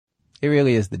It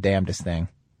really is the damnedest thing.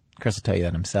 Chris will tell you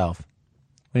that himself.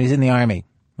 When he was in the Army,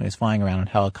 when he was flying around on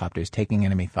helicopters taking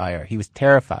enemy fire, he was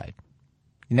terrified.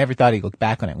 He never thought he'd look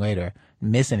back on it later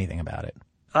and miss anything about it.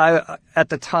 At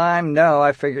the time, no,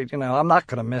 I figured, I'm not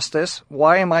going to miss this.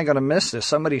 Why am I going to miss this?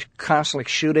 Somebody's constantly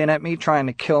shooting at me, trying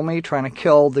to kill me, trying to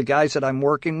kill the guys that I'm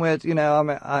working with. You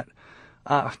got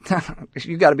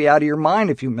to be out of your mind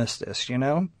if you miss this,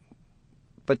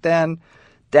 But then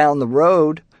down the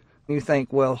road, you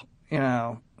think, well,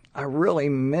 I really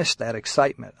miss that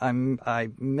excitement. I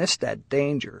miss that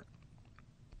danger.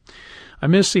 I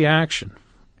miss the action.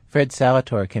 Fred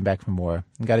Salator came back from war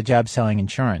and got a job selling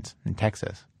insurance in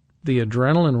Texas. The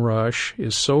adrenaline rush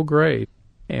is so great,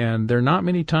 and there are not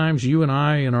many times you and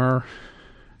I in our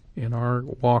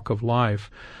walk of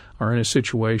life are in a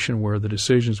situation where the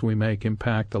decisions we make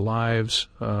impact the lives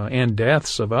and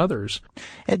deaths of others.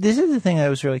 This is the thing I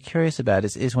was really curious about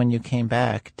is when you came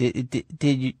back, did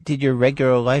your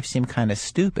regular life seem kind of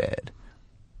stupid?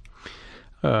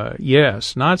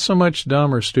 Yes, not so much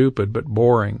dumb or stupid, but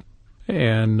boring.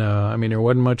 And, there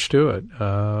wasn't much to it.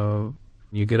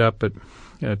 You get up at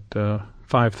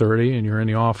 5:30 and you're in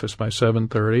the office by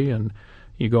 7:30 and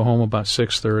you go home about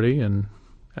 6:30 and,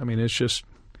 it's just,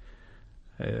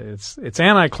 it's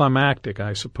anticlimactic,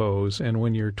 I suppose. And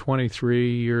when you're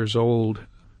 23 years old,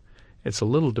 it's a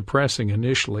little depressing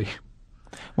initially.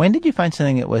 When did you find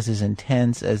something that was as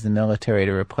intense as the military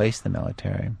to replace the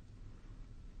military?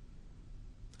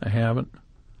 I haven't.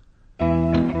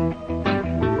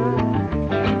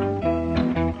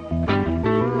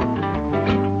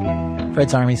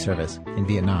 Fred's Army service in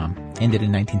Vietnam ended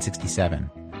in 1967.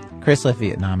 Chris left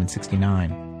Vietnam in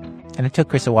 1969, and it took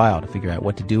Chris a while to figure out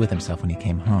what to do with himself when he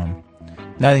came home.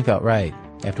 Nothing felt right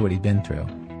after what he'd been through.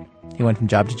 He went from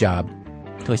job to job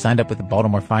until he signed up with the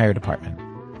Baltimore Fire Department.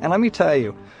 And let me tell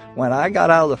you, when I got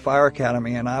out of the fire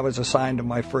academy and I was assigned to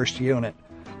my first unit,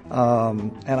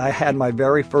 and I had my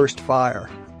very first fire,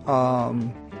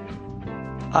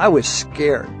 I was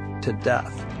scared to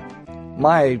death.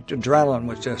 My adrenaline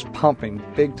was just pumping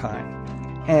big time.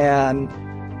 And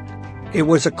it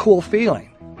was a cool feeling,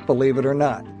 believe it or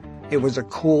not. It was a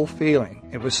cool feeling.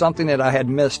 It was something that I had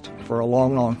missed for a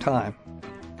long, long time.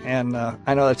 And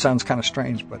I know that sounds kind of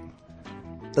strange, but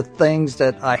the things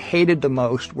that I hated the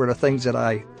most were the things that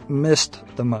I missed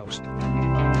the most.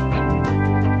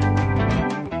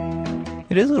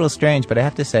 It is a little strange, but I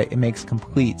have to say it makes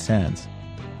complete sense.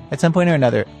 At some point or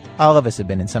another, all of us have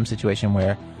been in some situation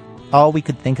where all we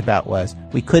could think about was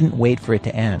we couldn't wait for it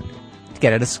to end, to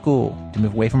get out of school, to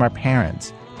move away from our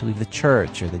parents, to leave the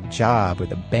church or the job or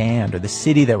the band or the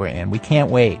city that we're in. We can't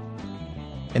wait.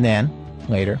 And then,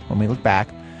 later, when we look back,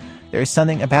 there is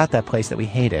something about that place that we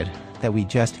hated that we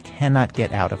just cannot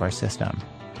get out of our system.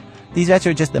 These vets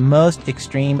are just the most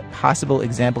extreme possible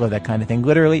example of that kind of thing.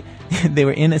 Literally, they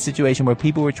were in a situation where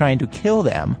people were trying to kill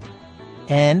them,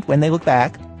 and when they look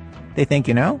back, they think,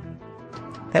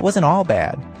 that wasn't all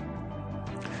bad.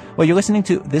 Well, you're listening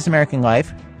to This American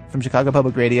Life from Chicago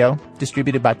Public Radio,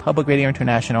 distributed by Public Radio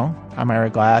International. I'm Ira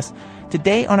Glass.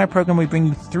 Today on our program, we bring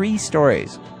you 3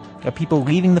 stories of people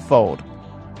leaving the fold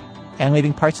and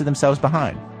leaving parts of themselves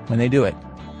behind when they do it.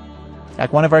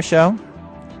 Act 1 of our show,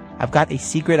 I've got a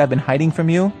secret I've been hiding from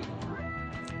you.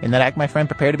 In that act, my friend,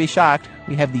 prepare to be shocked.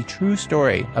 We have the true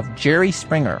story of Jerry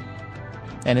Springer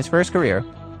and his first career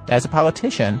as a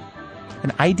politician,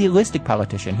 an idealistic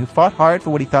politician who fought hard for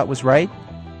what he thought was right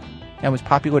and was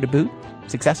popular to boot,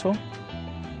 successful.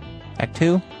 Act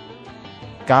 2,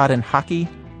 God and hockey.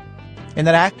 In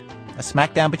that act, a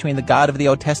smackdown between the God of the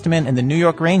Old Testament and the New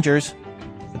York Rangers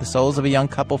for the souls of a young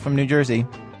couple from New Jersey.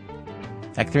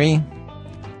 Act 3,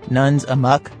 nuns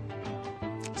amok.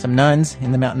 Some nuns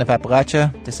in the mountain of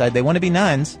Appalachia decide they want to be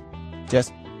nuns,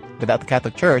 just without the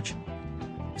Catholic Church.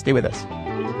 Stay with us.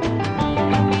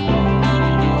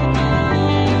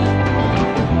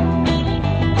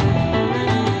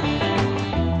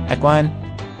 Act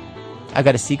 1, I've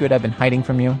got a secret I've been hiding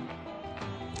from you.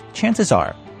 Chances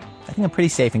are, I think I'm pretty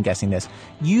safe in guessing this,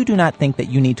 you do not think that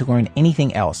you need to learn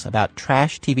anything else about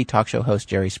trash TV talk show host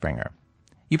Jerry Springer.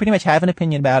 You pretty much have an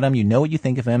opinion about him. You know what you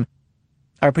think of him.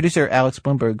 Our producer, Alex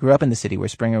Bloomberg, grew up in the city where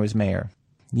Springer was mayor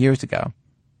years ago,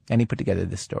 and he put together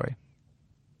this story.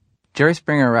 Jerry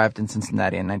Springer arrived in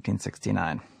Cincinnati in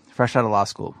 1969, fresh out of law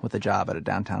school with a job at a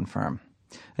downtown firm.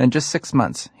 And in just 6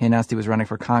 months, he announced he was running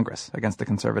for Congress against the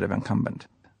conservative incumbent.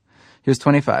 He was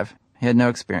 25. He had no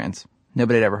experience.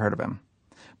 Nobody had ever heard of him.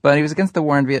 But he was against the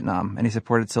war in Vietnam, and he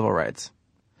supported civil rights.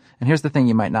 And here's the thing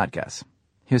you might not guess.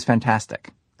 He was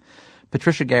fantastic.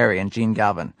 Patricia Gary and Gene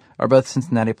Galvin are both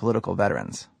Cincinnati political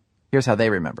veterans. Here's how they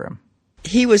remember him.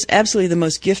 He was absolutely the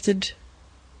most gifted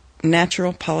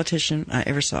natural politician I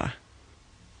ever saw.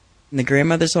 And the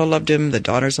grandmothers all loved him, the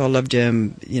daughters all loved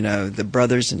him, the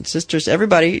brothers and sisters,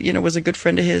 everybody, was a good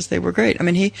friend of his. They were great. I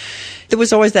mean, there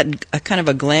was always that kind of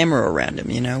a glamour around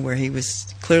him, where he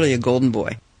was clearly a golden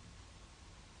boy.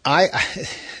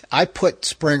 I put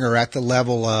Springer at the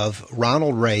level of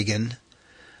Ronald Reagan,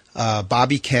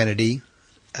 Bobby Kennedy,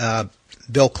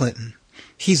 Bill Clinton.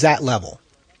 He's that level.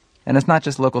 And it's not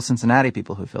just local Cincinnati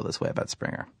people who feel this way about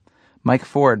Springer. Mike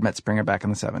Ford met Springer back in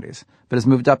the 70s, but has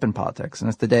moved up in politics and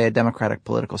is today a Democratic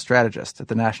political strategist at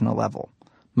the national level,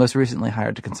 most recently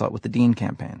hired to consult with the Dean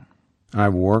campaign.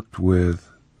 I've worked with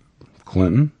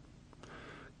Clinton,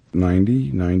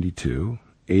 90, 92,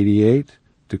 88,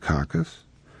 Dukakis,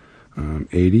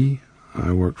 80,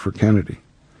 I worked for Kennedy.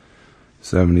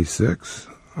 76,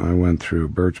 I went through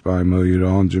Birchby, Mo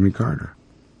Udall, and Jimmy Carter.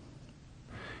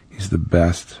 He's the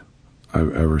best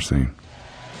I've ever seen.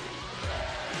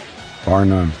 Bar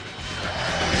none.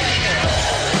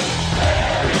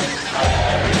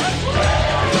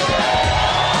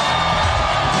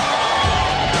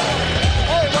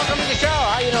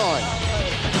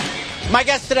 My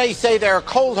guests today say they're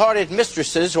cold-hearted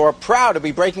mistresses who are proud to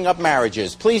be breaking up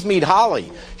marriages. Please meet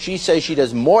Holly. She says she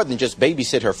does more than just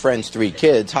babysit her friend's 3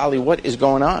 kids. Holly, what is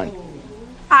going on?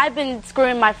 I've been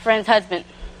screwing my friend's husband.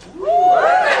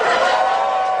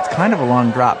 It's kind of a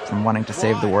long drop from wanting to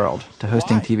save the world to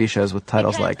hosting TV shows with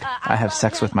titles like I Have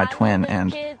Sex with My Twin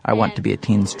and I Want to Be a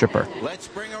Teen Stripper.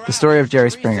 The story of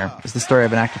Jerry Springer is the story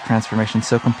of an act of transformation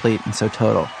so complete and so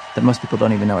total that most people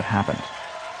don't even know it happened.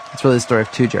 It's really the story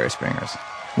of 2 Jerry Springers,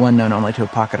 one known only to a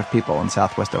pocket of people in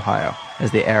southwest Ohio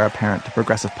as the heir apparent to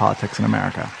progressive politics in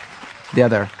America. The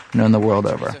other, known the world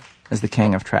over, as the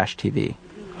king of trash TV.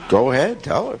 Go ahead,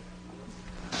 tell her.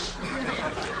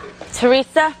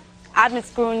 Teresa, I've been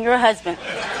screwing your husband.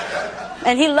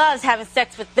 And he loves having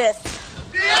sex with this.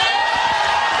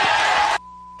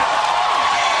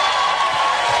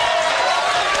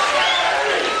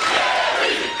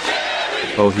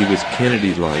 Oh, he was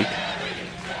Kennedy-like.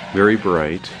 Very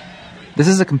bright. This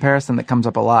is a comparison that comes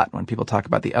up a lot when people talk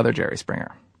about the other Jerry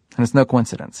Springer. And it's no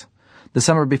coincidence. The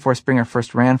summer before Springer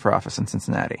first ran for office in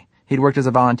Cincinnati, he'd worked as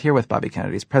a volunteer with Bobby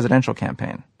Kennedy's presidential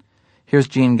campaign. Here's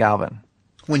Gene Galvin.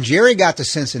 When Jerry got to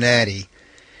Cincinnati,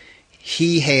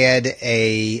 he had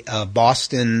a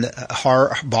Boston /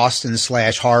 Harvard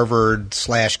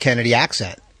 / Kennedy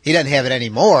accent. He doesn't have it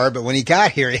anymore, but when he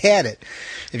got here, he had it.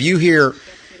 If you hear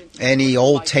any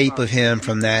old tape of him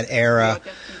from that era,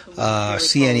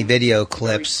 see any video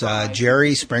clips,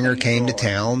 Jerry Springer came to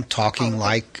town talking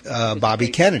like Bobby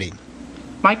Kennedy.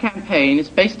 My campaign is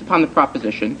based upon the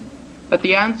proposition that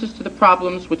the answers to the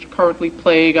problems which currently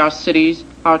plague our cities,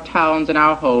 our towns, and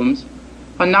our homes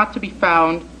are not to be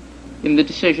found in the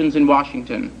decisions in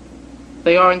Washington.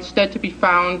 They are instead to be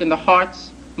found in the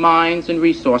hearts, minds, and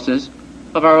resources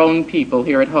of our own people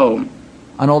here at home.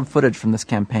 On old footage from this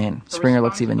campaign, Springer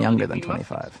looks even younger than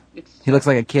 25. He looks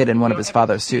like a kid in one of his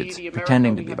father's suits,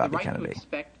 pretending to be Bobby Kennedy.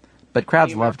 But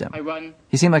crowds loved him.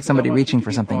 He seemed like somebody reaching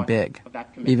for something big,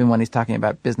 even when he's talking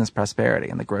about business prosperity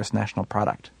and the gross national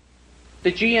product.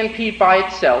 The GNP by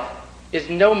itself is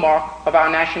no mark of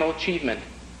our national achievement,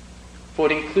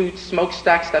 for it includes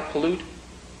smokestacks that pollute,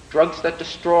 drugs that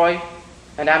destroy,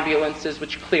 and ambulances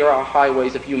which clear our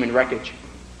highways of human wreckage.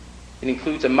 It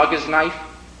includes a mugger's knife,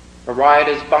 a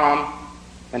rioter's bomb,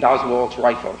 and Oswald's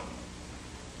rifle.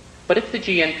 But if the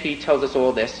GNP tells us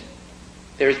all this,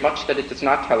 there is much that it does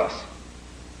not tell us.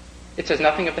 It says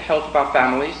nothing of the health of our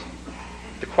families,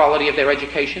 the quality of their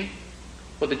education,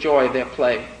 or the joy of their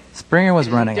play. Springer was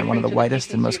running in one of the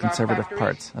whitest and most conservative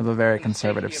parts of a very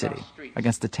conservative city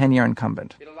against a 10-year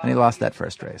incumbent, and he lost that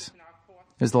first race.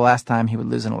 It was the last time he would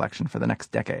lose an election for the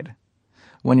next decade.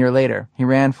 1 year later, he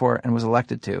ran for and was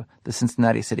elected to the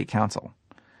Cincinnati City Council.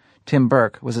 Tim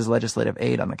Burke was his legislative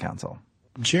aide on the council.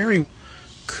 Jerry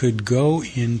could go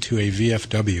into a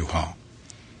VFW hall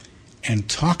and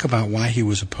talk about why he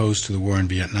was opposed to the war in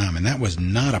Vietnam, and that was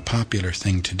not a popular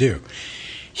thing to do.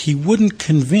 He wouldn't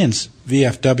convince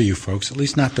VFW folks, at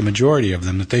least not the majority of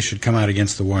them, that they should come out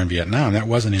against the war in Vietnam. That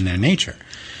wasn't in their nature.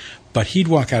 But he'd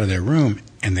walk out of their room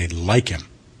and they'd like him.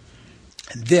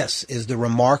 This is the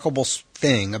remarkable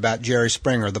thing about Jerry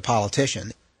Springer, the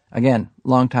politician. Again,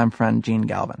 longtime friend Gene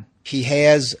Galvin. He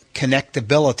has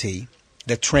connectability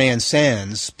that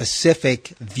transcends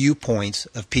specific viewpoints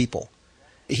of people.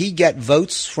 He'd get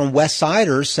votes from West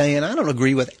Siders saying, I don't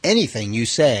agree with anything you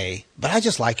say, but I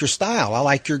just like your style. I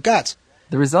like your guts.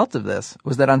 The result of this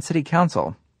was that on city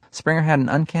council, Springer had an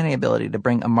uncanny ability to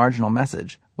bring a marginal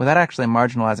message without actually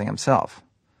marginalizing himself.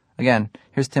 Again,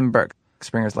 here's Tim Burke,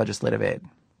 Springer's legislative aide.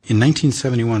 In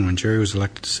 1971, when Jerry was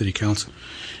elected to city council,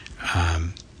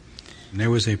 there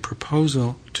was a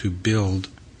proposal to build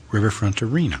Riverfront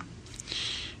Arena.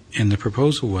 And the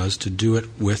proposal was to do it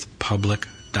with public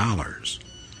dollars.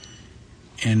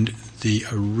 And the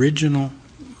original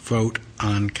vote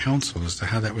on council as to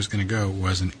how that was going to go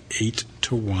was an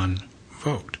 8-1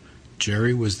 vote.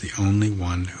 Jerry was the only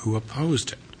one who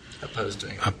opposed it.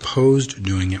 Opposed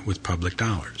doing it with public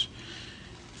dollars.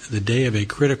 The day of a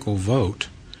critical vote,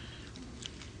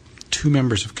 2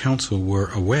 members of council were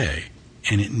away,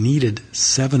 and it needed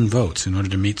 7 votes in order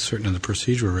to meet certain of the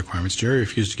procedural requirements. Jerry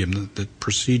refused to give them the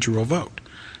procedural vote,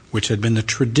 which had been the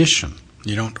tradition.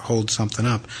 You don't hold something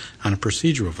up on a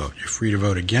procedural vote. You're free to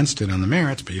vote against it on the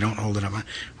merits, but you don't hold it up.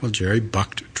 Well, Jerry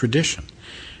bucked tradition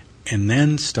and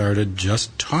then started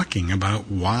just talking about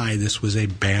why this was a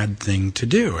bad thing to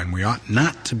do, and we ought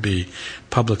not to be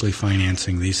publicly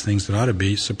financing these things that ought to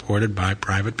be supported by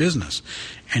private business.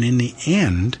 And in the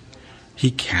end, he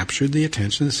captured the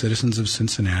attention of the citizens of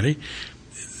Cincinnati.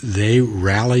 They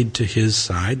rallied to his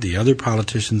side. The other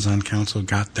politicians on council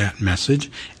got that message,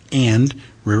 and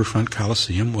Riverfront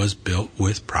Coliseum was built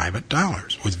with private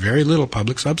dollars, with very little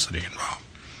public subsidy involved.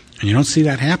 And you don't see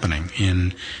that happening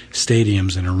in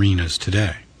stadiums and arenas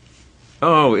today.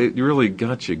 Oh, it really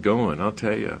got you going, I'll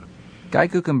tell you. Guy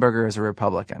Guckenberger is a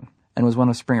Republican and was one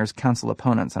of Springer's council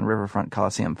opponents on Riverfront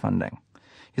Coliseum funding.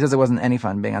 He says it wasn't any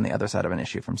fun being on the other side of an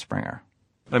issue from Springer.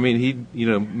 I mean, he'd,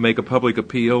 make a public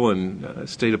appeal and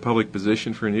state a public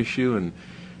position for an issue, and,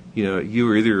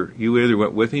 you either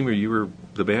went with him or you were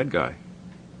the bad guy.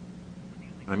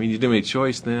 I mean, you didn't have a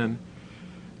choice then.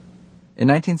 In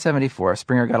 1974,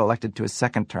 Springer got elected to his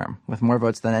second term with more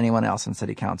votes than anyone else in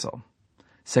city council.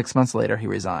 6 months later, he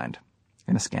resigned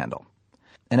in a scandal.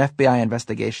 An FBI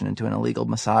investigation into an illegal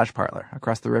massage parlor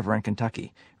across the river in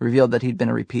Kentucky revealed that he'd been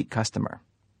a repeat customer.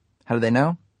 How did they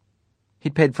know?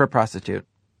 He'd paid for a prostitute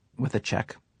with a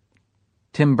check.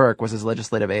 Tim Burke was his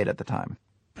legislative aide at the time.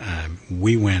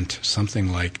 We went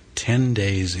something like 10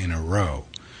 days in a row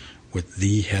with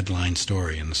the headline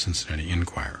story in the Cincinnati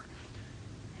Enquirer.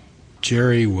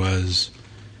 Jerry was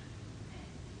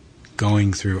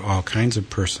going through all kinds of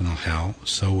personal hell.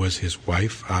 So was his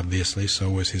wife, obviously. So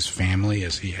was his family,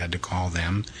 as he had to call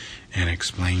them and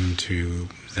explain to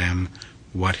them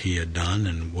what he had done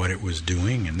and what it was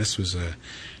doing. And this was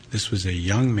a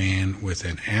young man with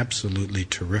an absolutely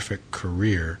terrific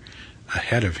career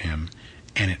ahead of him,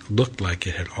 and it looked like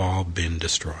it had all been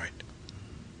destroyed.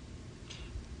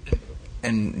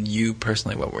 And you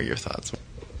personally, what were your thoughts?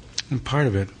 And part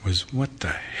of it was, what the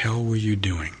hell were you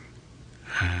doing?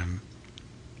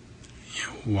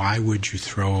 Why would you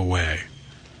throw away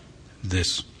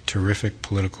this terrific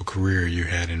political career you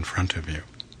had in front of you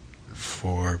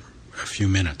for a few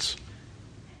minutes?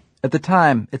 At the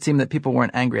time, it seemed that people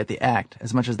weren't angry at the act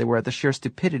as much as they were at the sheer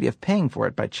stupidity of paying for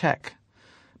it by check.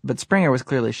 But Springer was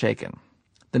clearly shaken.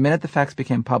 The minute the facts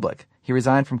became public, he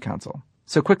resigned from council.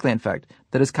 So quickly, in fact,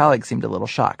 that his colleagues seemed a little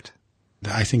shocked.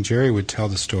 I think Jerry would tell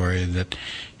the story that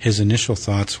his initial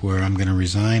thoughts were, I'm going to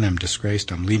resign, I'm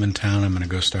disgraced, I'm leaving town, I'm going to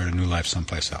go start a new life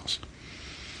someplace else.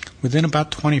 Within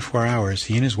about 24 hours,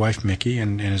 he and his wife Mickey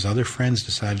and his other friends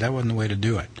decided that wasn't the way to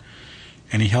do it.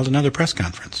 And he held another press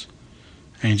conference.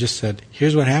 And he just said,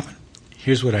 here's what happened,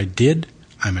 here's what I did,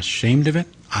 I'm ashamed of it,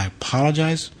 I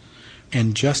apologize,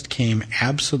 and just came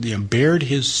absolutely, bared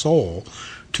his soul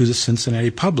to the Cincinnati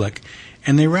public,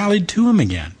 and they rallied to him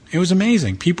again. It was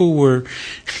amazing. People were,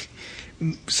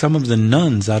 some of the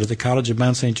nuns out of the College of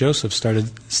Mount St. Joseph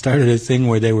started a thing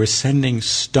where they were sending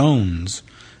stones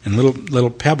and little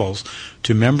pebbles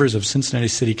to members of Cincinnati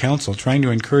City Council, trying to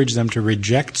encourage them to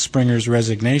reject Springer's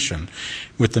resignation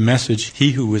with the message,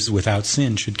 he who was without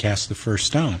sin should cast the first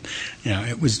stone.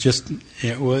 It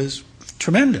was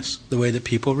tremendous the way that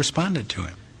people responded to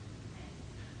him.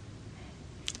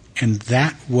 And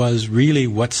that was really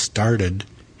what started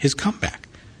his comeback.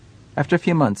 After a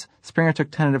few months, Springer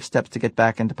took tentative steps to get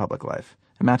back into public life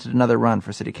and mounted another run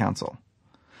for city council.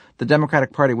 The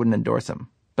Democratic Party wouldn't endorse him,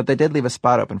 but they did leave a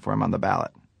spot open for him on the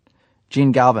ballot.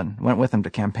 Gene Galvin went with him to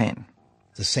campaign.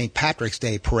 The St. Patrick's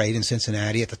Day parade in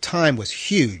Cincinnati at the time was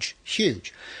huge,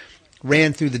 huge.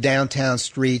 Ran through the downtown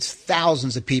streets.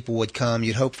 Thousands of people would come.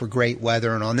 You'd hope for great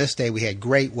weather, and on this day we had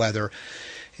great weather.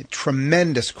 A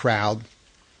tremendous crowd.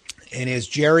 And as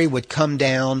Jerry would come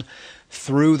down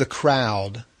through the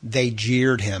crowd, they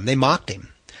jeered him. They mocked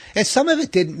him. And some of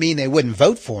it didn't mean they wouldn't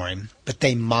vote for him, but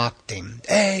they mocked him.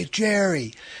 Hey,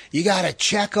 Jerry, you got a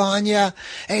check on you?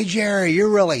 Hey, Jerry, you're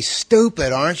really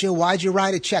stupid, aren't you? Why'd you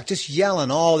write a check? Just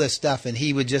yelling all this stuff. And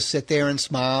he would just sit there and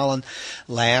smile and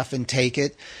laugh and take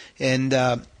it. And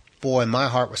boy, my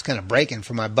heart was kind of breaking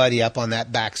for my buddy up on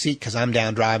that back seat because I'm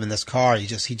down driving this car. He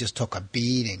just took a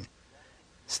beating.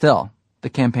 Still, the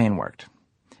campaign worked.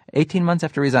 18 months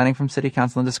after resigning from city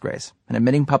council in disgrace and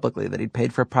admitting publicly that he'd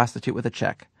paid for a prostitute with a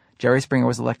check, Jerry Springer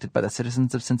was elected by the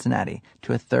citizens of Cincinnati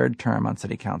to a third term on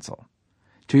city council.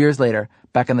 2 years later,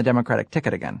 back on the Democratic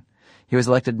ticket again, he was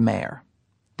elected mayor,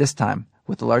 this time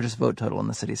with the largest vote total in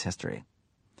the city's history.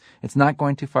 It's not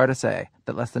going too far to say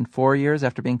that less than 4 years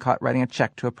after being caught writing a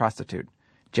check to a prostitute,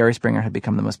 Jerry Springer had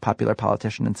become the most popular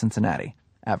politician in Cincinnati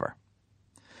ever.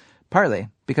 Partly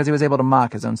because he was able to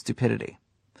mock his own stupidity.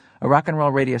 A rock and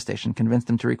roll radio station convinced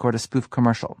him to record a spoof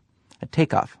commercial, a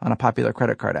takeoff on a popular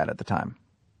credit card ad at the time.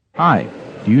 Hi,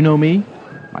 do you know me?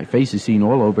 My face is seen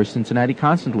all over Cincinnati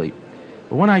constantly.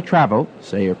 But when I travel,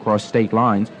 say across state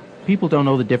lines, people don't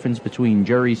know the difference between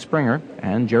Jerry Springer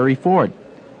and Jerry Ford.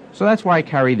 So that's why I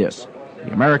carry this,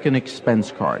 the American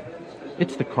Expense Card.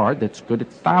 It's the card that's good at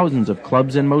thousands of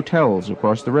clubs and motels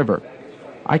across the river.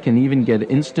 I can even get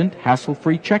instant,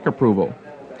 hassle-free check approval.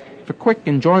 For quick,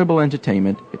 enjoyable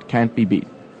entertainment, it can't be beat.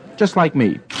 Just like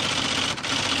me.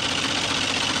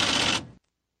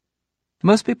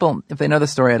 Most people, if they know the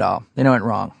story at all, they know it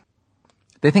wrong.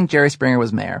 They think Jerry Springer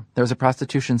was mayor, there was a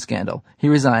prostitution scandal, he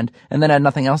resigned, and then had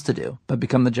nothing else to do but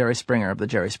become the Jerry Springer of the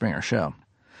Jerry Springer Show.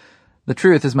 The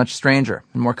truth is much stranger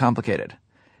and more complicated.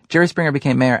 Jerry Springer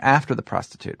became mayor after the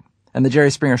prostitute, and the Jerry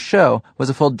Springer Show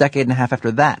was a full decade and a half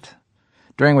after that,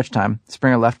 during which time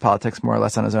Springer left politics more or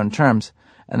less on his own terms,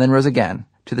 and then rose again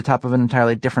to the top of an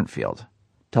entirely different field,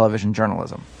 television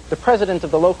journalism. The president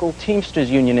of the local Teamsters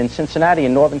Union in Cincinnati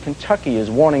in northern Kentucky is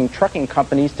warning trucking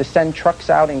companies to send trucks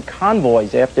out in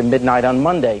convoys after midnight on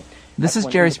Monday. This is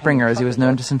Jerry Springer as he was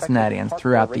known to Cincinnatians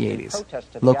throughout the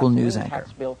 80s, local news anchor.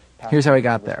 Here's how he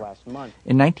got there.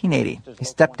 In 1980, he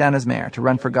stepped down as mayor to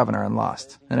run for governor and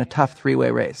lost, in a tough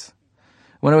three-way race.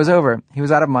 When it was over, he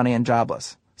was out of money and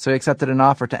jobless, so he accepted an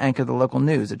offer to anchor the local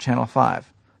news at Channel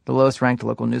 5, the lowest-ranked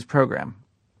local news program.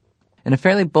 In a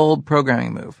fairly bold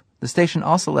programming move, the station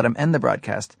also let him end the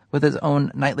broadcast with his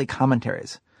own nightly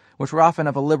commentaries, which were often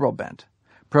of a liberal bent,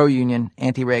 pro-union,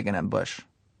 anti-Reagan, and Bush.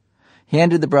 He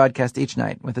ended the broadcast each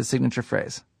night with his signature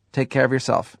phrase, "Take care of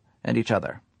yourself and each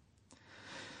other."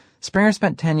 Springer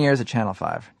spent 10 years at Channel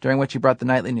 5, during which he brought the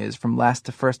nightly news from last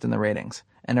to first in the ratings,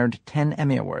 and earned 10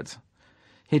 Emmy Awards.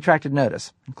 He attracted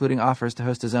notice, including offers to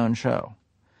host his own show.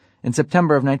 In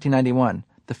September of 1991,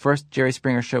 the first Jerry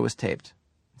Springer Show was taped.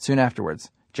 Soon afterwards,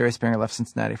 Jerry Springer left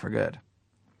Cincinnati for good.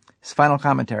 His final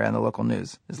commentary on the local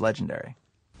news is legendary.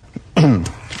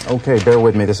 Okay, bear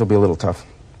with me. This will be a little tough.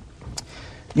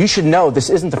 You should know this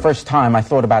isn't the first time I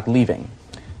thought about leaving.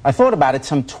 I thought about it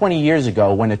some 20 years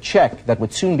ago when a check that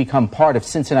would soon become part of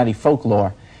Cincinnati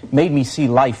folklore made me see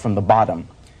life from the bottom.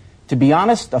 To be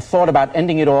honest, a thought about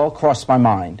ending it all crossed my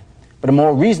mind. But a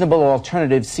more reasonable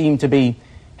alternative seemed to be,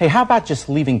 hey, how about just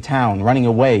leaving town, running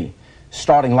away,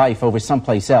 starting life over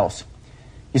someplace else?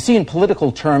 You see, in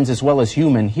political terms as well as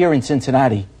human, here in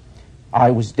Cincinnati,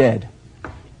 I was dead.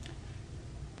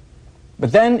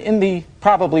 But then, in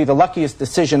probably the luckiest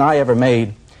decision I ever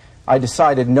made, I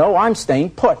decided, no, I'm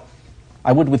staying put.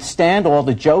 I would withstand all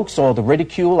the jokes, all the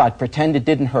ridicule. I'd pretend it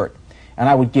didn't hurt. And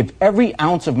I would give every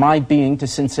ounce of my being to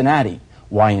Cincinnati.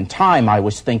 Why, in time, I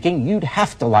was thinking, you'd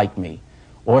have to like me.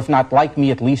 Or if not like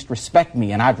me, at least respect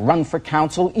me. And I'd run for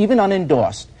council, even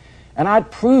unendorsed. And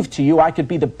I'd prove to you I could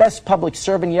be the best public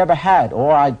servant you ever had,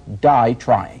 or I'd die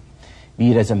trying. Be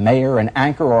it as a mayor, an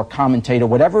anchor, or a commentator,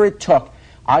 whatever it took,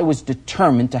 I was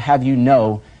determined to have you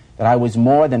know that I was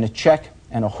more than a check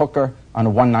and a hooker on a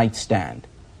one-night stand.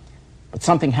 But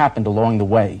something happened along the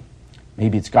way.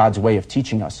 Maybe it's God's way of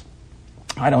teaching us.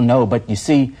 I don't know, but you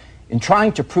see, in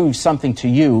trying to prove something to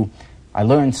you, I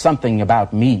learned something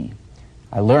about me.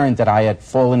 I learned that I had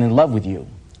fallen in love with you,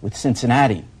 with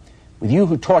Cincinnati, with you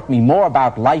who taught me more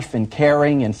about life and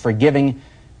caring and forgiving,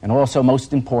 and also,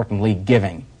 most importantly,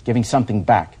 giving something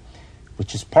back,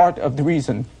 which is part of the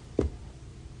reason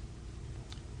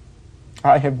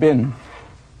I have been,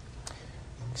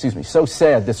 so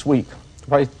sad this week.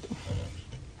 Why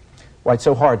it's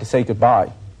so hard to say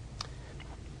goodbye.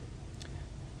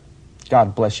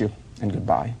 God bless you, and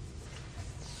goodbye.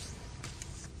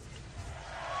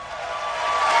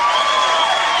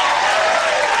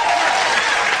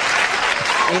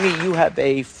 Amy, you have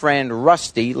a friend,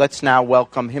 Rusty. Let's now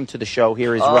welcome him to the show.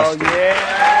 Here is Rusty. Yeah.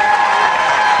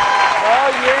 Oh,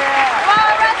 yeah. Come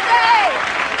on, Rusty!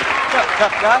 What's up,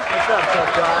 tough guy? What's up,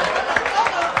 tough guy?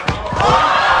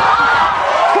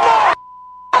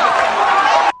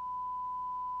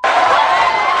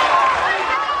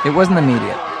 It wasn't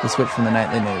immediate, the switch from the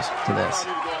nightly news to this.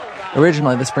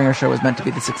 Originally, The Springer Show was meant to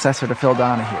be the successor to Phil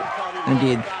Donahue.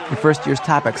 Indeed, the first year's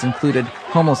topics included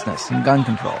homelessness and gun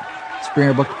control.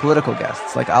 Springer booked political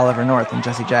guests like Oliver North and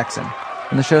Jesse Jackson,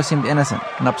 and the show seemed innocent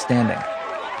and upstanding.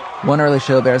 One early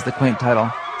show bears the quaint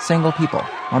title, Single People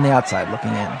on the Outside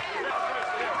Looking In.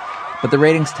 But the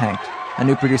ratings tanked, a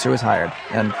new producer was hired,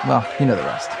 and, well, you know the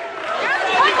rest.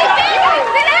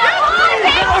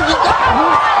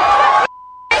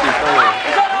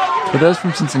 For those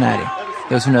from Cincinnati,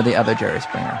 those who know the other Jerry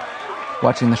Springer,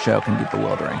 watching the show can be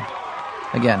bewildering.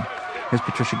 Again, here's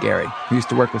Patricia Gary, who used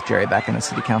to work with Jerry back in his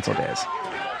city council days.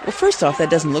 Well, first off, that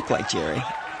doesn't look like Jerry.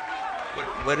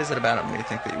 What is it about him? What do you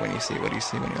think that when you see? What do you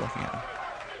see when you're looking at him?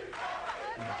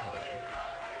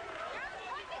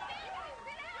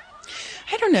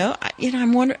 I don't know.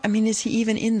 I'm wondering. I mean, is he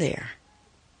even in there?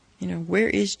 Where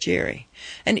is Jerry?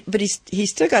 But he's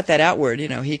still got that outward.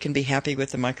 He can be happy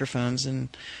with the microphones and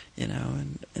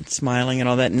and smiling and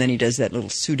all that, and then he does that little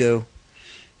pseudo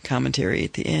commentary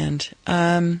at the end.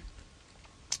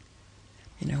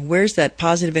 Where's that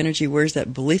positive energy? Where's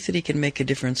that belief that he can make a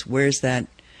difference? Where's that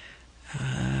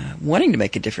wanting to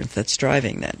make a difference? That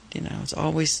striving that is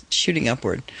always shooting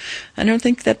upward. I don't know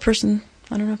if that person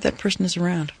is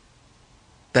around.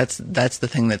 That's the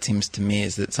thing that seems to me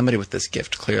is that somebody with this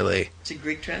gift clearly. It's a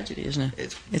Greek tragedy, isn't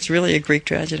it? It's really a Greek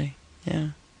tragedy. Yeah,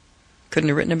 couldn't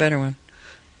have written a better one.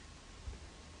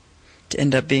 To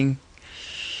end up being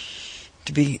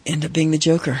the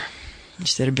Joker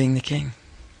instead of being the king.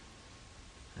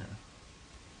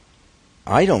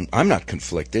 I'm not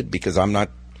conflicted because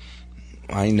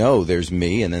I know there's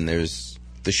me and then there's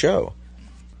the show.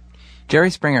 Jerry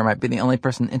Springer might be the only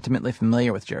person intimately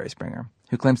familiar with Jerry Springer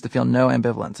who claims to feel no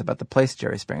ambivalence about the place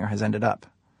Jerry Springer has ended up.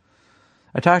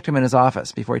 I talked to him in his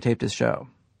office before he taped his show.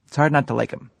 It's hard not to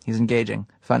like him. He's engaging,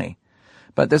 funny.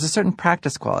 But there's a certain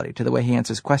practice quality to the way he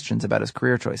answers questions about his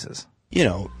career choices.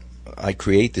 I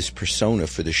create this persona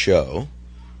for the show,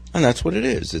 and that's what it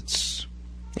is. It's,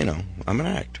 I'm an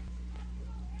act.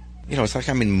 It's like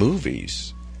I'm in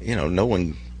movies. No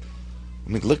one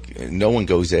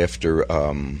goes after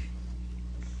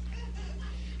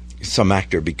some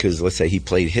actor because, let's say, he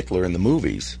played Hitler in the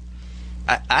movies.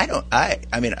 I'm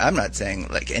not saying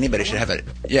like anybody should have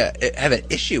an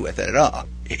issue with it at all.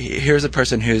 Here's a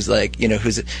person who's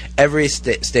who's every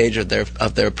stage of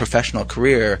their professional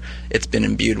career, it's been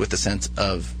imbued with the sense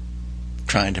of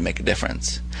trying to make a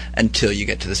difference until you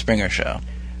get to the Springer Show.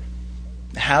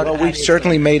 We've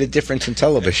certainly made a difference in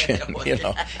television.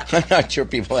 I'm not sure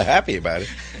people are happy about it.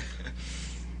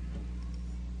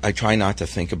 I try not to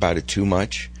think about it too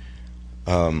much.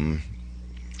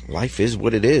 Life is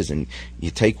what it is, and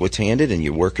you take what's handed and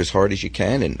you work as hard as you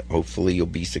can, and hopefully you'll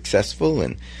be successful.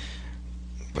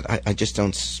 But I just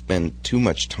don't spend too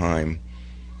much time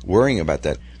worrying about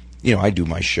that. I do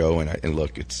my show, and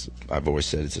look, I've always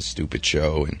said it's a stupid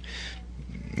show, and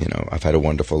I've had a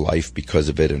wonderful life because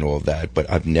of it and all of that, but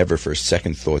I've never for a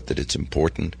second thought that it's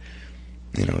important.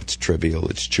 It's trivial,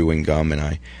 it's chewing gum, and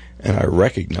I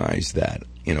recognize that.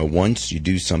 Once you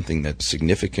do something that's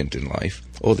significant in life,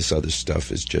 all this other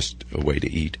stuff is just a way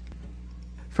to eat.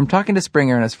 From talking to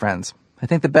Springer and his friends, I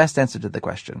think the best answer to the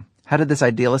question, how did this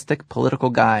idealistic political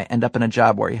guy end up in a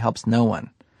job where he helps no one,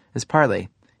 is partly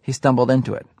he stumbled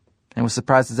into it and was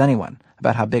surprised as anyone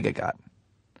about how big it got.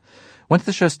 Once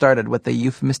the show started what they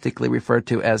euphemistically referred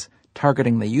to as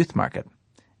targeting the youth market,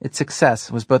 its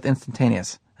success was both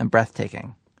instantaneous and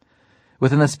breathtaking.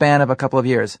 Within the span of a couple of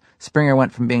years, Springer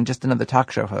went from being just another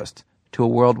talk show host to a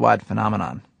worldwide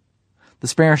phenomenon. The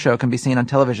Springer Show can be seen on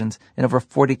televisions in over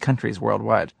 40 countries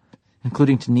worldwide,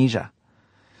 including Tunisia.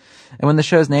 And when the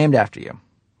show's named after you,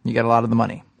 you get a lot of the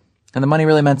money. And the money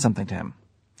really meant something to him.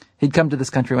 He'd come to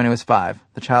this country when he was 5,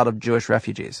 the child of Jewish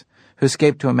refugees, who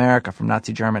escaped to America from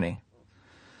Nazi Germany.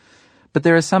 But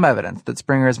there is some evidence that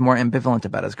Springer is more ambivalent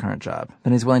about his current job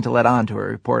than he's willing to let on to a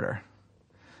reporter.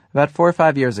 About 4 or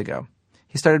 5 years ago,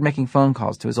 he started making phone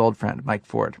calls to his old friend, Mike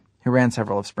Ford, who ran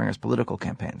several of Springer's political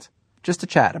campaigns, just to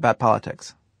chat about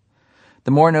politics.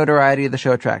 The more notoriety the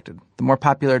show attracted, the more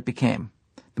popular it became,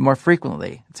 the more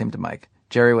frequently, it seemed to Mike,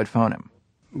 Jerry would phone him.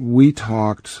 We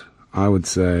talked, I would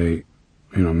say,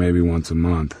 maybe once a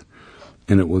month,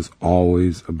 and it was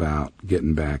always about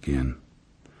getting back in.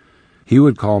 He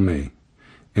would call me,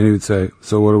 and he would say,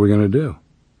 so what are we going to do?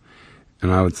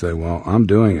 And I would say, well, I'm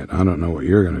doing it. I don't know what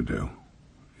you're going to do.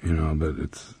 But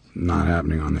it's not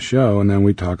happening on the show. And then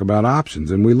we talk about options,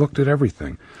 and we looked at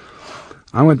everything.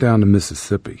 I went down to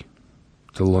Mississippi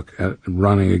to look at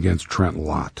running against Trent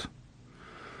Lott.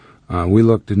 We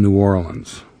looked in New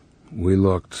Orleans. We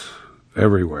looked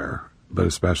everywhere, but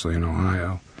especially in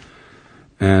Ohio.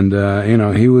 And,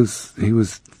 he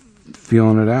was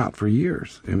feeling it out for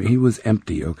years. I mean, he was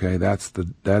empty, okay? That's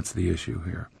the issue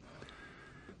here.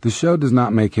 The show does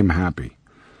not make him happy.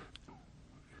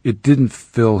 It didn't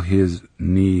fill his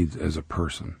needs as a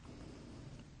person.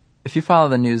 If you follow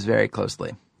the news very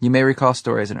closely, you may recall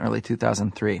stories in early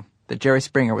 2003 that Jerry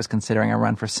Springer was considering a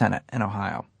run for Senate in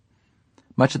Ohio.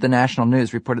 Much of the national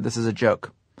news reported this as a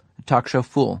joke, a talk show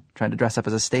fool trying to dress up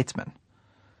as a statesman.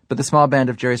 But the small band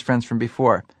of Jerry's friends from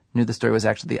before knew the story was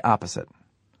actually the opposite.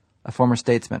 A former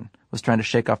statesman was trying to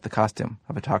shake off the costume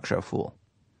of a talk show fool.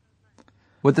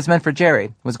 What this meant for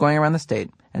Jerry was going around the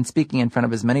state and speaking in front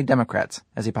of as many Democrats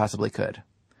as he possibly could.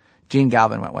 Gene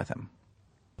Galvin went with him.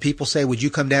 People say, would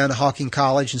you come down to Hawking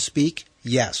College and speak?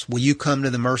 Yes. Will you come to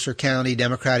the Mercer County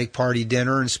Democratic Party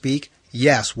dinner and speak?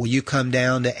 Yes. Will you come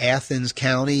down to Athens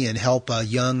County and help a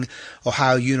young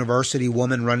Ohio University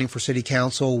woman running for city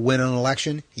council win an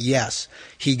election? Yes.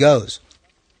 He goes.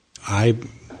 I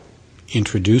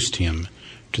introduced him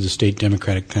to the State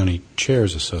Democratic County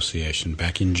Chairs Association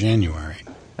back in January.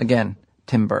 Again,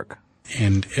 Tim Burke.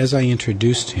 And as I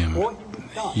introduced him,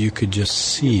 you could just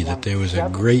see that there was a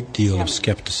great deal of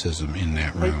skepticism in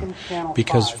that room.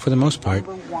 Because for the most part,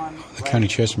 the county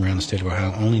chairs from around the state of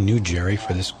Ohio only knew Jerry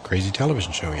for this crazy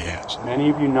television show he has. Many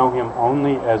of you know him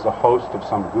only as a host of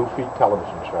some goofy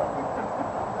television show.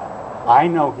 I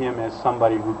know him as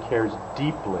somebody who cares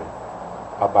deeply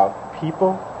about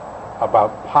people,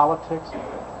 about politics.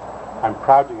 I'm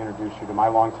proud to introduce you to my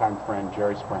longtime friend,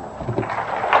 Jerry Springer.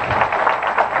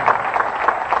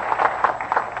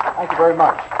 Thank you very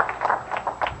much.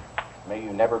 May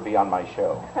you never be on my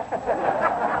show.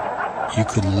 You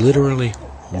could literally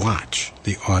watch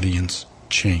the audience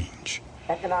change.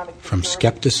 From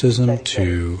skepticism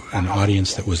to an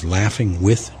audience that was laughing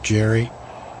with Jerry.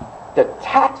 The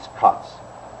tax cuts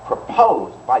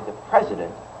proposed by the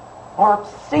president are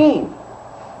obscene.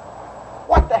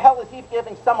 What the hell is he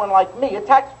giving someone like me a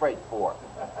tax break for?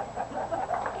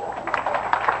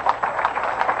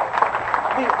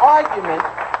 The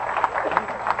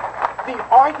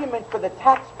argument for the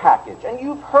tax package, and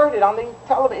you've heard it on the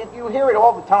television, you hear it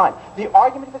all the time. The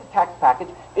argument for the tax package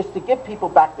is to give people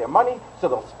back their money so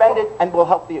they'll spend it and will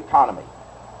help the economy.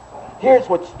 Here's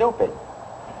what's stupid.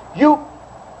 You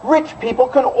rich people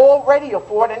can already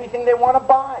afford anything they want to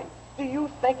buy. Do you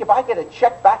think if I get a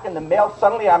check back in the mail,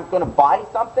 suddenly I'm going to buy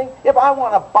something? If I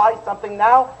want to buy something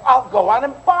now, I'll go out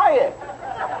and buy it.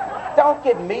 Don't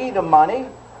give me the money.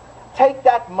 Take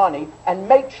that money and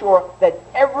make sure that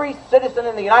every citizen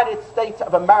in the United States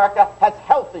of America has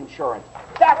health insurance.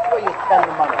 That's where you spend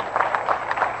the money.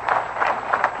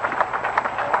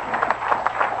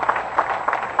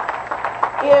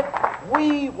 If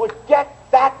we would get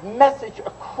that message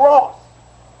across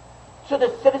to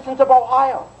the citizens of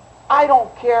Ohio, I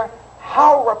don't care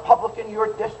how Republican your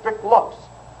district looks.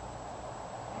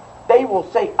 They will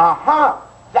say,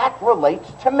 that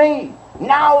relates to me.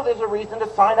 Now there's a reason to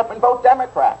sign up and vote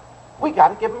Democrat. We got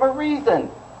to give them a reason.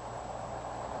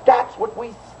 That's what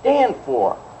we stand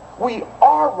for. We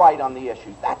are right on the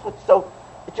issues. That's what's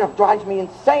it just drives me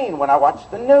insane when I watch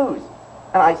the news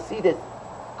and I see this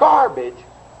garbage.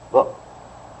 Look,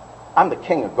 I'm the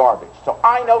king of garbage, so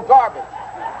I know garbage.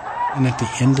 And at the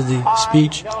end of the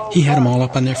speech, he had them all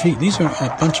up on their feet. These are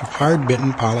a bunch of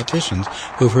hard-bitten politicians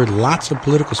who have heard lots of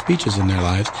political speeches in their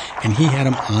lives, and he had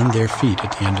them on their feet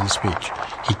at the end of the speech.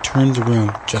 He turned the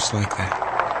room just like that.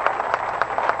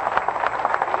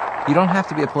 You don't have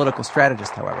to be a political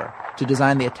strategist, however, to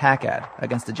design the attack ad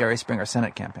against the Jerry Springer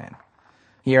Senate campaign.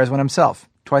 He airs one himself,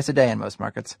 twice a day in most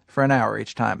markets, for an hour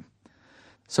each time.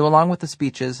 So along with the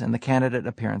speeches and the candidate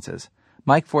appearances,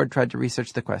 Mike Ford tried to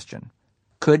research the question,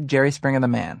 could Jerry Springer the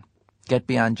man get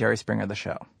beyond Jerry Springer the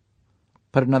show?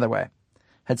 Put another way,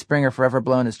 had Springer forever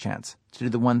blown his chance to do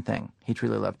the one thing he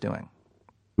truly loved doing?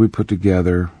 We put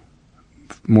together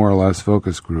more or less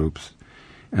focus groups,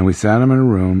 and we sat him in a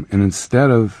room, and instead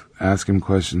of asking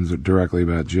questions directly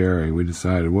about Jerry, we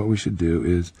decided what we should do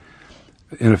is,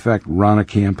 in effect, run a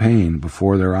campaign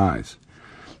before their eyes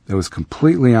that was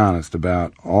completely honest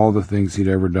about all the things he'd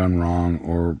ever done wrong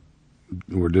or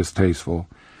were distasteful,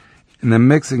 and then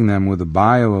mixing them with a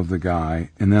bio of the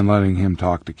guy and then letting him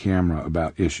talk to camera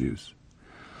about issues.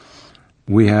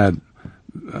 We had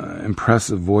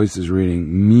impressive voices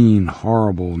reading mean,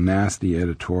 horrible, nasty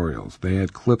editorials. They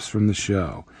had clips from the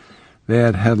show. They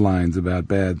had headlines about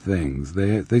bad things.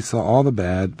 They saw all the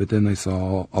bad, but then they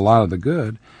saw a lot of the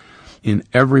good. In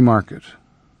every market,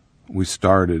 we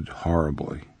started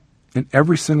horribly. And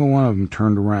every single one of them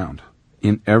turned around.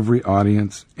 In every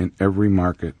audience, in every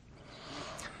market.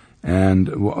 And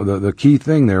the key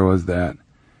thing there was that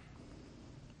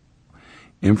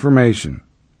information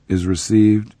is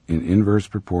received in inverse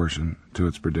proportion to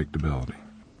its predictability.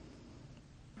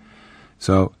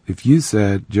 So if you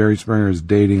said Jerry Springer is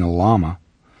dating a llama,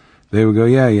 they would go,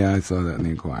 yeah, I saw that in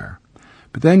the Inquirer.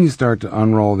 But then you start to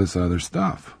unroll this other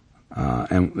stuff.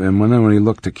 And when he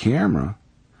looked to camera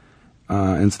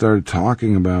and started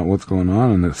talking about what's going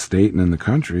on in the state and in the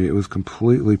country, it was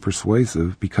completely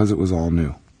persuasive because it was all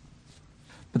new.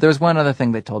 But there was one other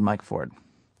thing they told Mike Ford.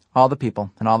 All the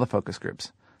people and all the focus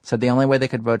groups said the only way they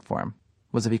could vote for him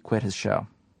was if he quit his show.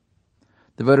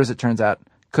 The voters, it turns out,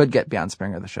 could get beyond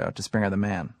Springer the Show to Springer the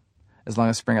Man, as long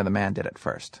as Springer the Man did it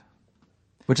first.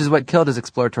 Which is what killed his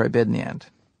exploratory bid in the end.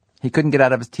 He couldn't get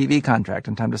out of his TV contract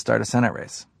in time to start a Senate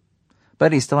race.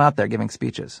 But he's still out there giving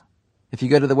speeches. If you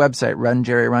go to the website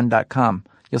runjerryrun.com,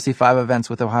 you'll see 5 events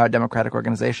with Ohio Democratic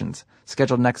organizations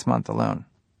scheduled next month alone.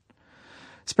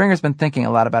 Springer's been thinking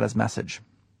a lot about his message.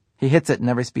 He hits it in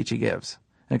every speech he gives,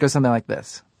 and it goes something like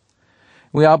this.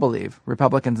 We all believe,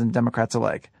 Republicans and Democrats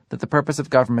alike, that the purpose of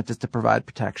government is to provide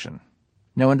protection.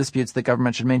 No one disputes that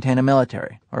government should maintain a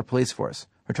military or a police force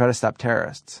or try to stop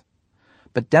terrorists.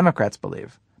 But Democrats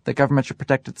believe that government should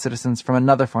protect its citizens from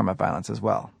another form of violence as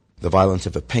well. The violence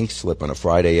of a pink slip on a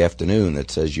Friday afternoon that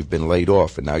says you've been laid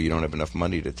off and now you don't have enough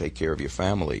money to take care of your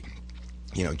family.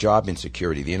 You know, job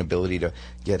insecurity, the inability to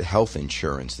get health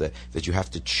insurance, that you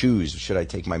have to choose, should I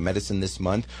take my medicine this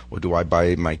month or do I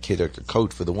buy my kid a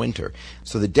coat for the winter?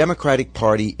 So the Democratic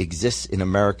Party exists in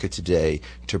America today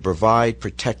to provide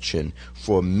protection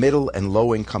for middle and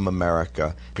low-income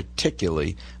America,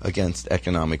 particularly against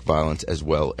economic violence as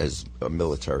well as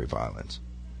military violence.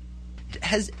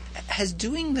 Has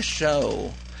doing the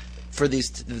show for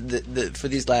these for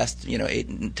these last 8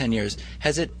 and 10 years,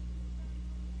 has it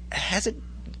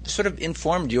sort of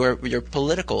informed your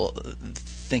political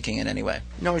thinking in any way?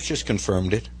 No, it's just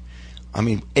confirmed it. I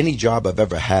mean, any job I've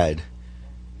ever had,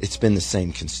 it's been the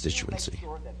same constituency.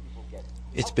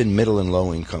 It's been middle and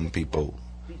low income people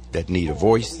that need a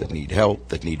voice, that need help,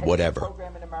 that need whatever.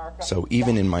 So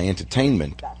even in my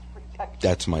entertainment,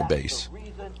 that's my base.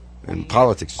 And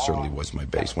politics certainly was my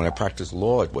base. When I practiced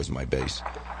law, it was my base.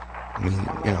 I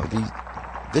mean,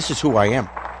 this is who I am.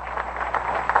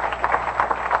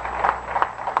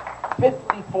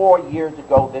 54 years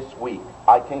ago this week,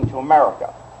 I came to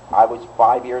America. I was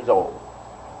 5 years old.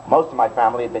 Most of my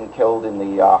family had been killed in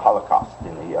the Holocaust,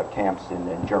 in the camps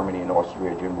in Germany and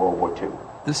Austria during World War II.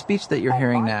 The speech that you're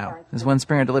hearing now is one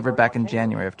Springer delivered back in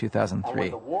January of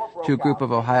 2003 to a group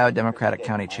of Ohio Democratic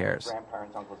county chairs.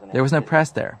 There was no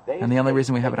press there, and the only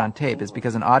reason we have it on tape is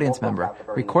because an audience member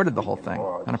recorded the whole thing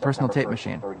on a personal tape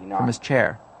machine from his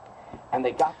chair.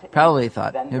 Probably he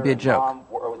thought it would be a joke,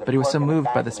 but he was so moved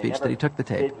by the speech that he took the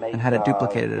tape and had it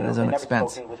duplicated at his own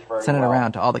expense, sent it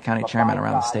around to all the county chairmen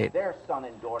around the state.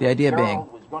 The idea being,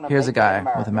 here's a guy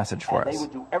with a message for us.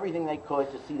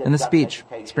 In the speech,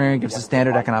 Springer gives a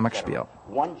standard economic spiel.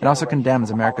 It also condemns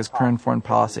America's current foreign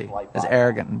policy as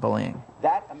arrogant and bullying.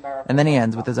 And then he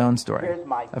ends with his own story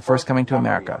of first coming to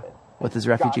America with his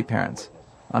refugee parents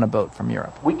on a boat from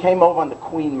Europe. We came over on the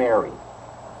Queen Mary,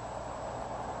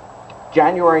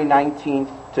 January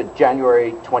 19th to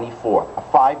January 24th, a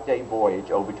 5-day voyage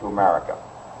over to America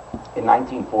in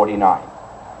 1949.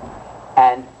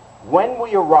 And when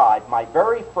we arrived, my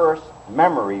very first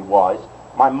memory was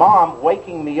my mom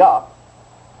waking me up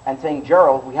and saying,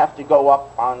 Gerald, we have to go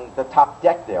up on the top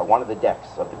deck there, one of the decks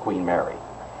of the Queen Mary.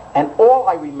 And all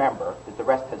I remember, because the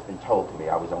rest has been told to me,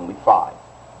 I was only 5,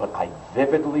 but I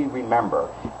vividly remember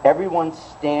everyone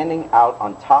standing out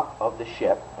on top of the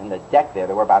ship, and the deck there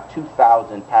were about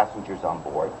 2,000 passengers on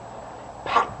board,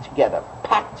 packed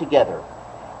together.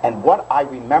 And what I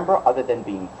remember, other than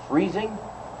being freezing,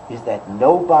 is that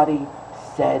nobody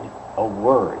said a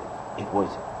word. It was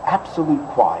absolute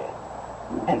quiet.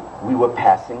 And we were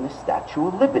passing the Statue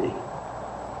of Liberty.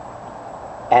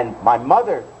 And my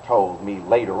mother told me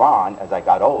later on, as I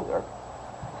got older,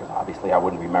 because obviously I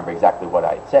wouldn't remember exactly what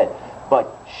I had said,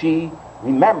 but she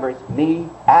remembers me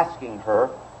asking her,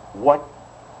 what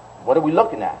are we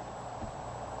looking at?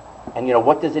 And,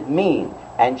 what does it mean?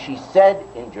 And she said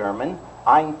in German,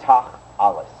 Ein Tag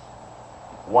alles.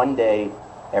 One day,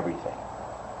 everything.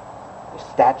 The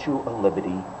Statue of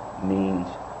Liberty means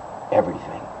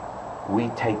everything. We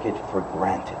take it for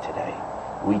granted today.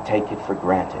 We take it for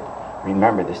granted.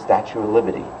 Remember, the Statue of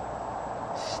Liberty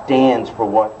stands for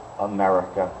what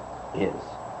America is.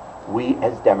 We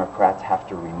as Democrats have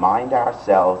to remind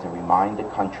ourselves and remind the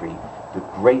country the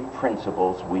great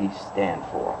principles we stand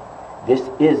for. This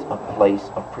is a place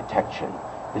of protection.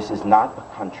 This is not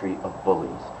a country of bullies.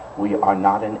 We are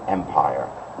not an empire.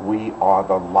 We are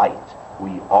the light.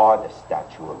 We are the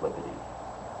Statue of Liberty.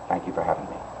 Thank you for having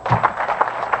me.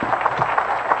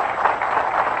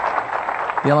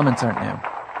 The elements aren't new.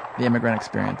 The immigrant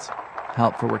experience,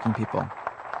 help for working people,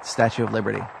 Statue of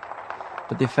Liberty.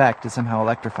 But the effect is somehow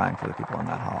electrifying for the people in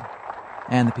that hall,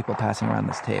 and the people passing around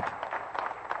this tape.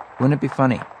 Wouldn't it be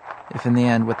funny if in the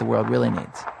end what the world really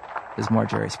needs is more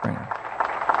Jerry Springer?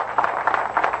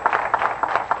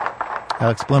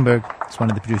 Alex Blumberg is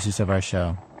one of the producers of our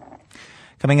show.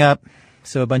 Coming up,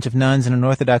 so a bunch of nuns and an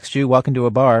Orthodox Jew walk into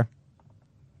a bar.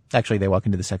 Actually, they walk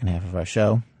into the second half of our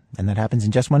show, and that happens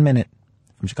in just 1 minute.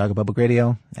 From Chicago Public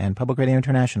Radio and Public Radio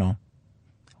International,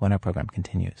 when our program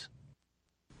continues.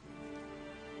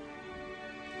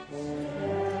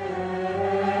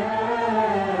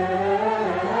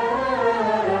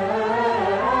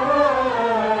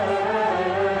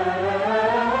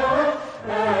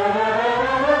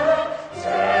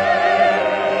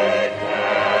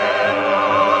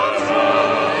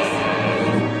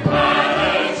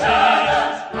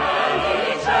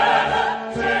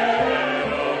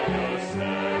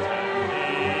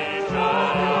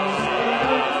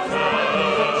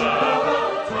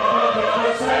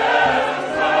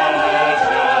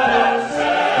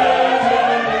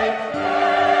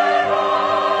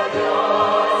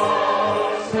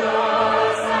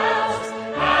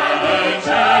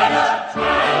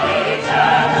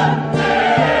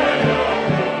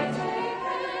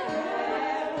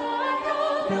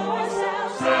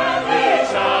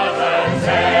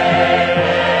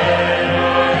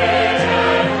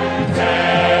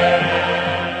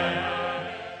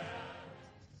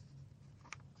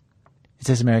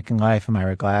 This is American Life. I'm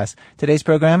Ira Glass. Today's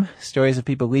program, stories of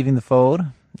people leaving the fold,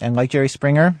 and like Jerry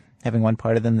Springer, having one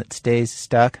part of them that stays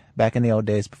stuck back in the old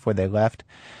days before they left.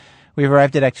 We've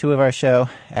arrived at Act 2 of our show.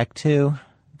 Act 2,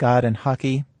 God and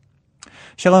Hockey.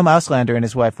 Shalom Auslander and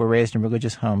his wife were raised in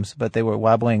religious homes, but they were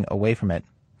wobbling away from it,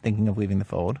 thinking of leaving the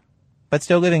fold. But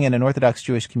still living in an Orthodox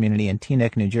Jewish community in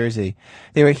Teaneck, New Jersey,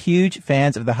 they were huge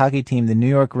fans of the hockey team, the New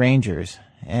York Rangers.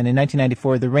 And in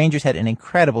 1994, the Rangers had an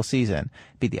incredible season.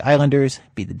 Beat the Islanders,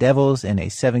 beat the Devils in a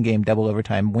 7-game double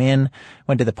overtime win,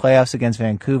 went to the playoffs against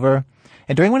Vancouver.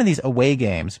 And during one of these away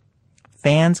games,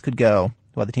 fans could go,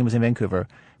 while the team was in Vancouver,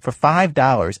 for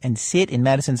 $5 and sit in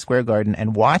Madison Square Garden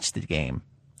and watch the game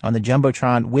on the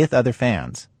Jumbotron with other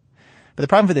fans. But the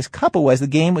problem for this couple was the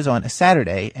game was on a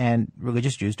Saturday, and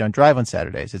religious Jews don't drive on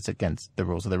Saturdays. It's against the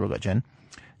rules of their religion.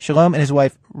 Shalom and his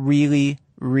wife really,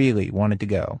 really wanted to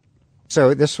go.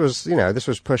 So this was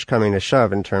push coming to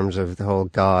shove in terms of the whole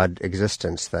God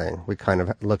existence thing. We kind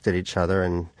of looked at each other,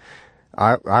 and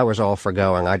I was all for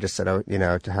going. I just said,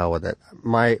 to hell with it.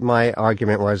 My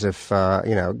argument was if,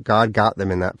 God got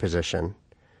them in that position,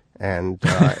 and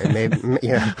it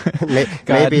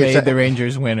God made the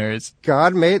Rangers winners.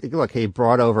 Look, he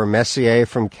brought over Messier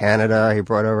from Canada. He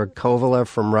brought over Kovalev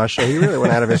from Russia. He really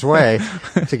went out of his way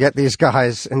to get these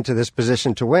guys into this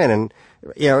position to win. And,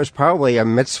 it was probably a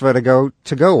mitzvah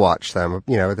to go watch them,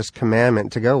 this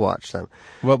commandment to go watch them.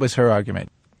 What was her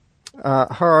argument? Her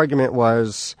argument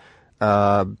was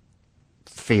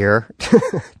fear,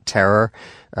 terror,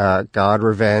 God,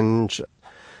 revenge.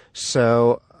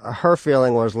 So her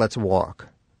feeling was, let's walk.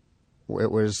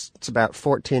 It's about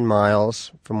 14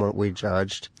 miles from what we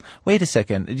judged. Wait a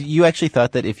second. You actually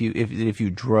thought that if you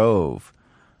drove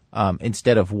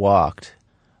instead of walked,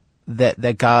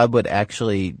 that God would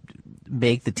actually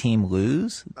make the team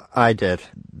lose? I did.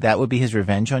 That would be his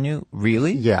revenge on you?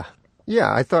 Really? Yeah.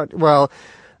 Yeah, I thought,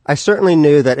 I certainly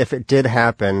knew that if it did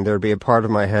happen, there would be a part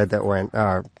of my head that went,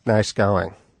 nice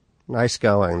going. Nice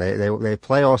going. They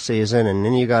play all season, and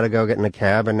then you got to go get in a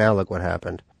cab, and now look what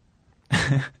happened.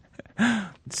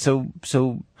 So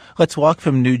let's walk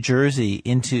from New Jersey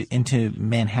into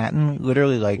Manhattan,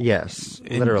 literally, yes,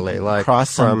 literally, cross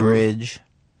some bridge,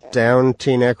 down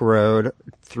Teaneck Road,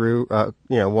 through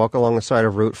walk along the side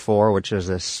of Route 4, which is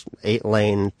this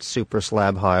 8-lane super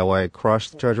slab highway, cross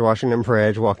the George Washington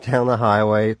Bridge, walk down the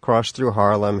highway, cross through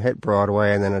Harlem, hit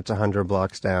Broadway, and then it's 100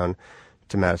 blocks down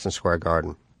to Madison Square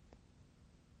Garden.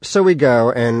 So we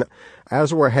go, and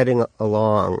as we're heading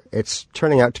along, it's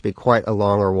turning out to be quite a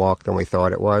longer walk than we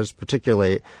thought it was,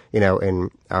 particularly, in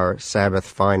our Sabbath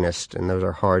finest, and those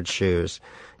are hard shoes.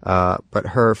 But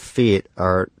her feet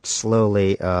are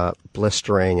slowly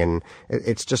blistering, and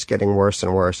it's just getting worse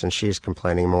and worse, and she's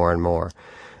complaining more and more.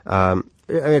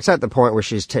 It's at the point where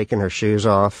she's taking her shoes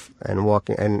off and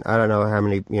walking, and I don't know how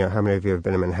many of you have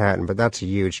been in Manhattan, but that's a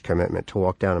huge commitment to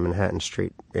walk down a Manhattan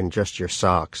street in just your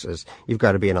socks, as you've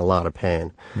got to be in a lot of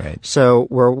pain. Right. So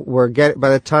by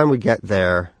the time we get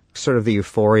there, sort of the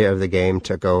euphoria of the game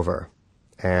took over,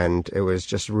 and it was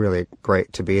just really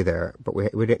great to be there, but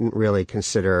we didn't really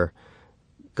consider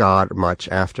God much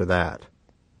after that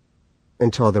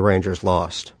until the Rangers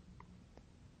lost.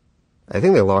 I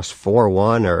think they lost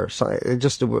 4-1 or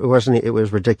something. It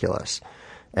was ridiculous.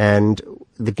 And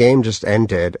the game just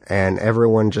ended, and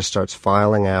everyone just starts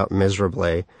filing out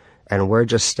miserably, and we're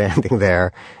just standing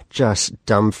there just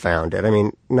dumbfounded. I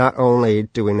mean, not only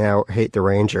do we now hate the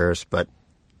Rangers, but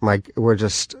we're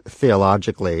just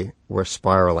theologically, we're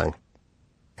spiraling.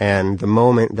 And the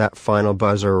moment that final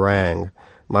buzzer rang,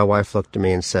 my wife looked at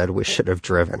me and said, we should have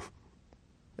driven.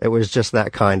 It was just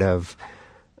that kind of,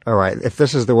 all right, if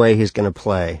this is the way he's going to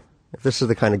play, if this is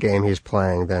the kind of game he's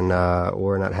playing, then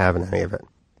we're not having any of it.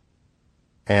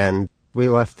 And we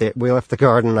left the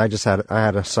garden. I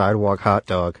had a sidewalk hot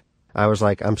dog. I was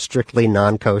like, I'm strictly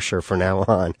non-kosher from now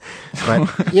on.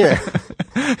 But yeah,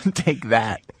 take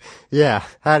that. Yeah,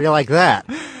 how do you like that?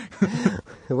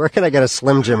 Where can I get a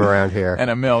Slim Jim around here? And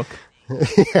a milk.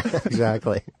 Yeah,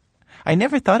 exactly. I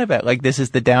never thought about, like, this is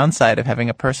the downside of having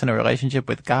a personal relationship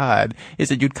with God, is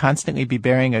that you'd constantly be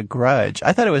bearing a grudge.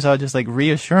 I thought it was all just, like,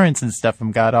 reassurance and stuff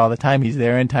from God all the time. He's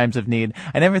there in times of need.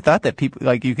 I never thought that people,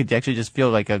 like, you could actually just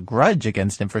feel like a grudge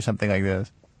against him for something like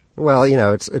this. Well,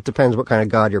 it depends what kind of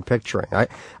God you're picturing.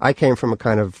 I came from a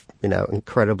kind of,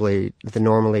 normally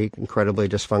incredibly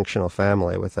dysfunctional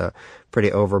family with a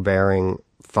pretty overbearing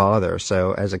father.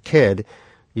 So as a kid,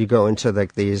 you go into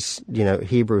like these,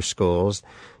 Hebrew schools,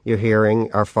 you're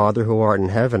hearing our Father who art in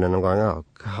heaven, and I'm going, oh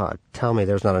God, tell me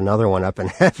there's not another one up in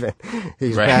heaven.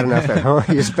 He's right. Bad enough at home.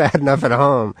 He's bad enough at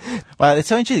home. Well, it's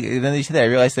so interesting. Then you said that, I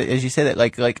realized that as you said that,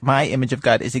 like my image of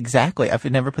God is exactly, I've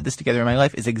never put this together in my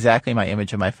life, is exactly my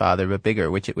image of my Father, but bigger,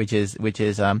 which is,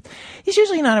 he's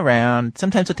usually not around.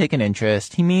 Sometimes he'll take an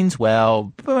interest. He means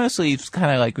well, but mostly he's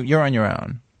kind of like, you're on your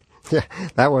own. Yeah,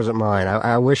 that wasn't mine.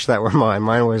 I wish that were mine.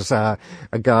 Mine was a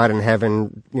God in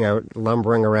heaven,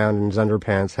 lumbering around in his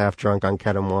underpants, half drunk on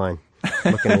Kedem wine,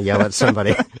 looking to yell at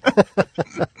somebody.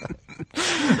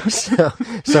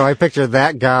 So I picture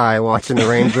that guy watching the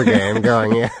Ranger game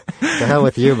going, yeah, to hell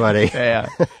with you, buddy. Yeah.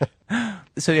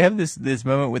 So you have this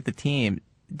moment with the team.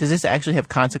 Does this actually have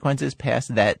consequences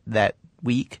past that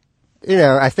week?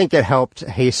 I think it helped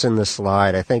hasten the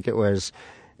slide. I think it was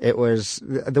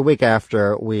the week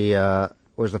after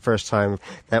was the first time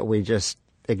that we just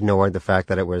ignored the fact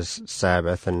that it was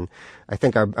Sabbath. And I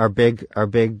think our big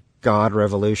God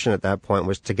revolution at that point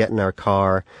was to get in our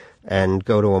car and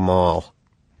go to a mall.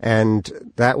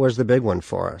 And that was the big one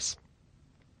for us.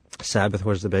 Sabbath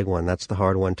was the big one. That's the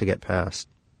hard one to get past.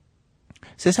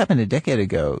 So this happened a decade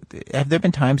ago. Have there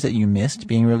been times that you missed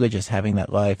being religious, having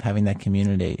that life, having that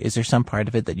community? Is there some part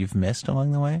of it that you've missed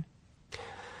along the way?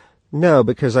 No,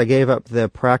 because I gave up the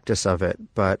practice of it.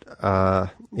 But,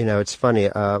 it's funny.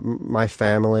 My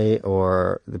family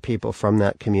or the people from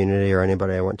that community or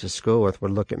anybody I went to school with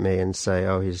would look at me and say,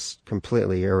 oh, he's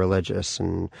completely irreligious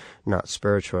and not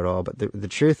spiritual at all. But the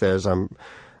truth is,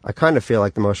 I kind of feel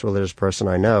like the most religious person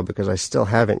I know because I still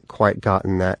haven't quite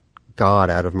gotten that God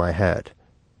out of my head.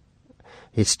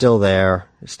 He's still there.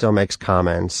 He still makes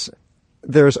comments.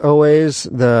 There's always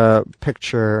the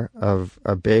picture of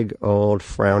a big, old,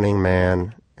 frowning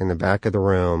man in the back of the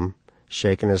room,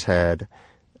 shaking his head,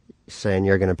 saying,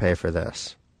 you're going to pay for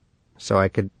this. So I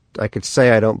could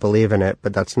say I don't believe in it,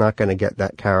 but that's not going to get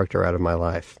that character out of my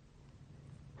life.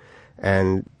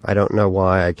 And I don't know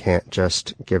why I can't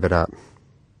just give it up.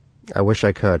 I wish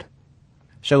I could.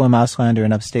 Shalom Auslander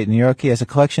in upstate New York. He has a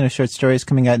collection of short stories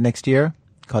coming out next year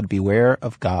called Beware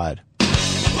of God.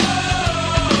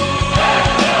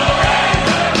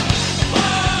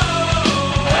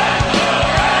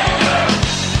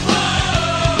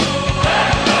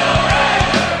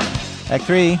 Act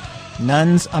 3,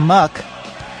 Nuns Amok.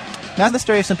 Now the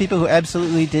story of some people who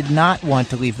absolutely did not want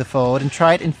to leave the fold and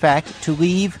tried, in fact, to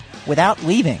leave without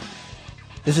leaving.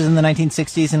 This was in the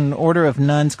 1960s in an order of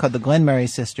nuns called the Glenmary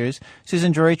Sisters.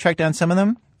 Susan Drury tracked down some of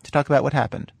them to talk about what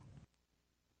happened.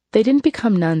 They didn't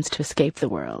become nuns to escape the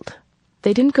world.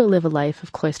 They didn't go live a life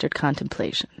of cloistered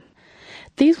contemplation.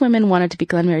 These women wanted to be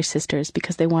Glenmary Sisters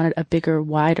because they wanted a bigger,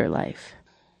 wider life.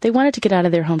 They wanted to get out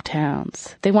of their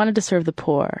hometowns. They wanted to serve the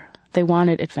poor. They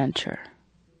wanted adventure.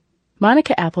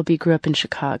 Monica Appleby grew up in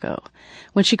Chicago.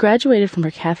 When she graduated from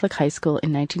her Catholic high school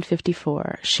in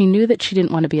 1954, she knew that she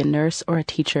didn't want to be a nurse or a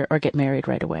teacher or get married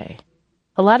right away.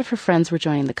 A lot of her friends were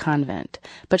joining the convent,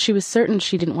 but she was certain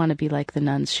she didn't want to be like the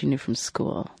nuns she knew from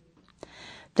school.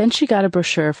 Then she got a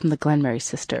brochure from the Glenmary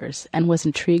Sisters and was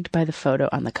intrigued by the photo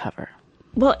on the cover.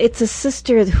 Well, it's a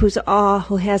sister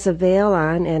who has a veil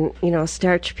on and, a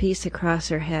starch piece across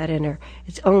her head, and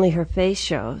it's only her face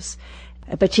shows.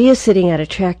 But she is sitting at a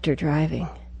tractor driving.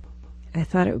 I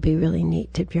thought it would be really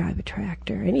neat to drive a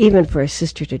tractor, and even for a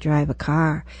sister to drive a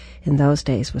car in those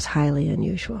days was highly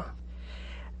unusual.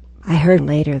 I heard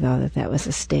later, though, that was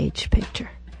a stage picture.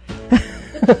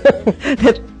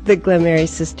 That the Glen Mary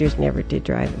sisters never did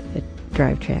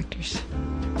drive tractors.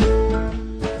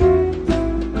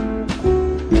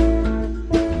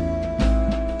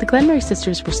 The Glen Mary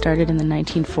sisters were started in the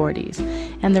 1940s,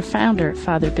 and their founder,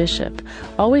 Father Bishop,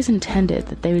 always intended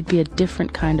that they would be a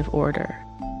different kind of order.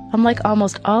 Unlike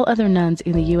almost all other nuns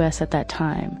in the U.S. at that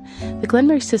time, the Glen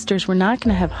Mary sisters were not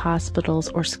going to have hospitals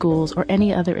or schools or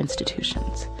any other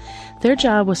institutions. Their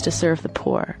job was to serve the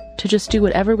poor, to just do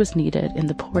whatever was needed in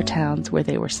the poor towns where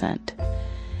they were sent.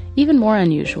 Even more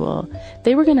unusual,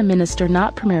 they were going to minister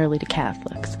not primarily to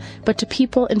Catholics, but to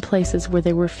people in places where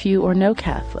there were few or no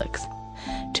Catholics,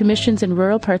 to missions in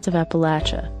rural parts of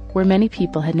Appalachia, where many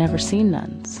people had never seen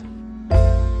nuns.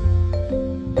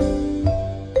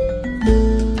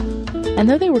 And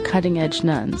though they were cutting-edge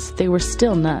nuns, they were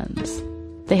still nuns.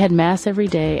 They had Mass every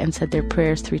day and said their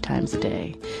prayers 3 times a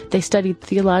day. They studied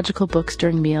theological books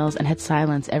during meals and had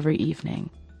silence every evening.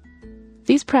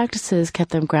 These practices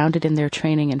kept them grounded in their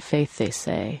training and faith, they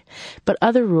say, but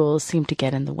other rules seemed to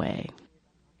get in the way.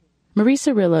 Marie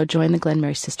Cirillo joined the Glen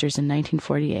Mary sisters in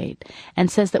 1948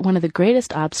 and says that one of the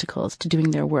greatest obstacles to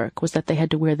doing their work was that they had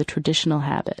to wear the traditional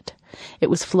habit. It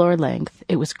was floor length,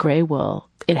 it was gray wool,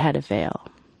 it had a veil.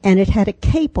 And it had a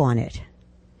cape on it.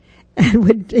 And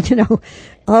would,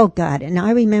 oh God. And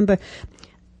I remember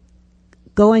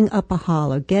going up a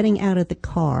holler, getting out of the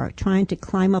car, trying to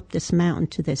climb up this mountain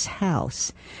to this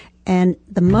house. And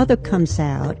the mother comes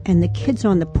out and the kids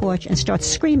on the porch and start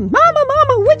screaming, "Mama,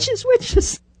 Mama, witches,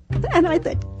 witches." And I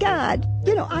thought, God,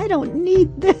 I don't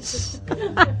need this.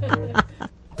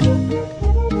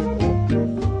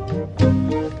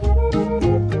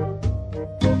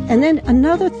 And then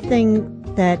another thing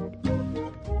that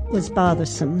was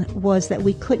bothersome was that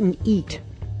we couldn't eat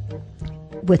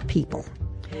with people.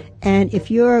 And if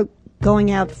you're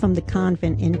going out from the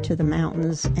convent into the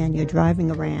mountains and you're driving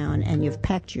around and you've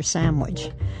packed your sandwich,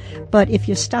 but if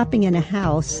you're stopping in a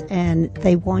house and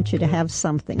they want you to have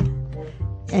something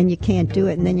and you can't do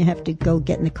it, and then you have to go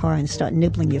get in the car and start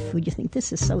nibbling your food, you think,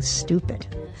 this is so stupid.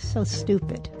 So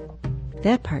stupid.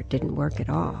 That part didn't work at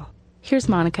all. Here's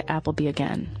Monica Appleby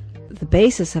again. The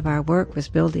basis of our work was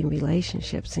building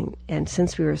relationships, and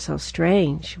since we were so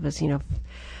strange, was,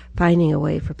 finding a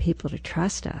way for people to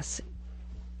trust us.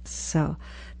 So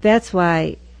that's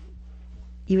why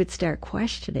you would start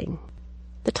questioning.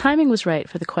 The timing was right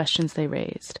for the questions they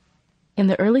raised. In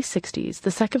the early 60s,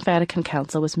 the Second Vatican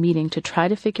Council was meeting to try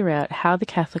to figure out how the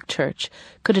Catholic Church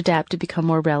could adapt to become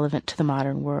more relevant to the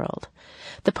modern world.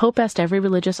 The Pope asked every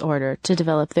religious order to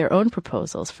develop their own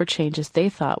proposals for changes they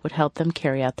thought would help them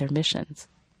carry out their missions.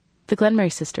 The Glen Mary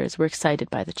sisters were excited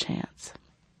by the chance.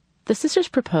 The sisters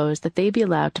proposed that they be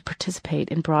allowed to participate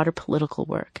in broader political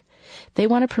work. They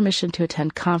wanted permission to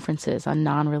attend conferences on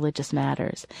non-religious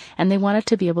matters, and they wanted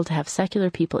to be able to have secular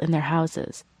people in their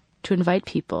houses, to invite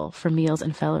people for meals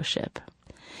and fellowship.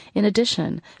 In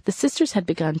addition, the sisters had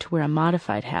begun to wear a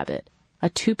modified habit, a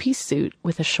 2-piece suit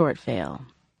with a short veil.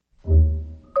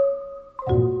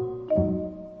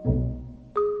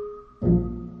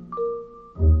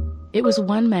 It was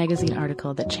one magazine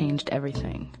article that changed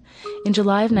everything. In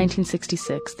July of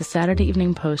 1966, the Saturday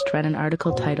Evening Post ran an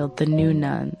article titled "The New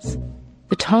Nuns."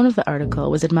 The tone of the article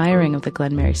was admiring of the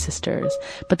Glen Mary sisters,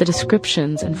 but the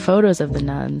descriptions and photos of the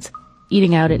nuns,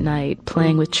 eating out at night,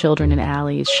 playing with children in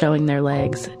alleys, showing their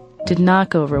legs, did not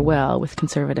go over well with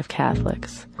conservative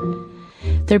Catholics.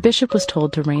 Their bishop was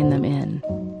told to rein them in,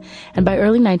 and by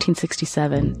early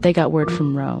 1967, they got word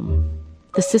from Rome.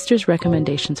 The sisters'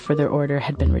 recommendations for their order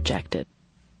had been rejected.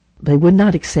 They would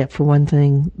not accept, for one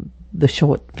thing, the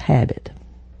short habit.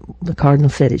 The cardinal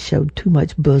said it showed too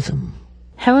much bosom.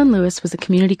 Helen Lewis was a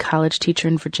community college teacher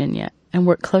in Virginia and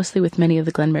worked closely with many of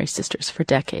the Glen Mary sisters for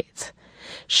decades.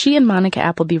 She and Monica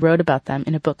Appleby wrote about them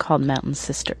in a book called Mountain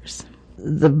Sisters.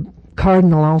 The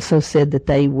cardinal also said that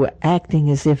they were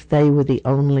acting as if they were the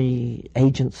only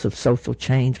agents of social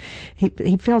change.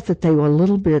 He felt that they were a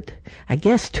little bit, I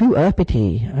guess, too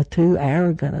uppity or too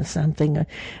arrogant or something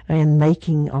in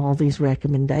making all these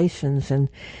recommendations. And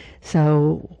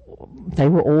so they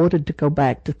were ordered to go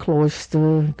back to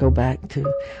cloister, go back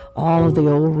to all of the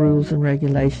old rules and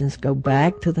regulations, go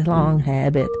back to the long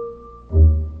habit.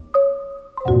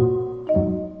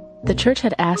 The church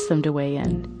had asked them to weigh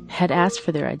in, had asked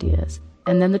for their ideas,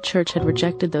 and then the church had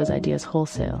rejected those ideas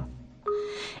wholesale.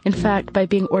 In fact, by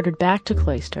being ordered back to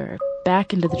cloister,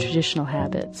 back into the traditional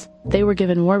habits, they were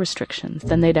given more restrictions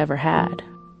than they'd ever had.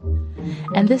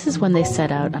 And this is when they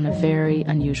set out on a very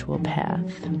unusual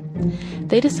path.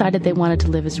 They decided they wanted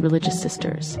to live as religious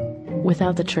sisters,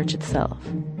 without the church itself.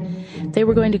 They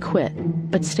were going to quit,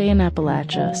 but stay in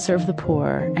Appalachia, serve the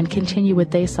poor, and continue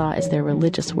what they saw as their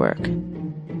religious work.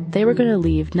 They were going to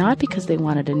leave not because they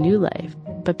wanted a new life,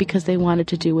 but because they wanted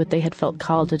to do what they had felt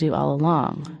called to do all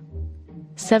along.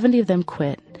 70 of them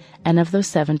quit, and of those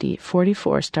 70,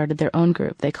 44 started their own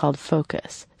group they called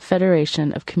Focus,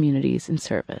 Federation of Communities in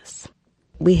Service.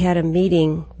 We had a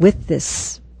meeting with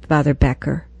this Father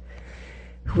Becker,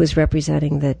 who was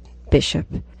representing the bishop,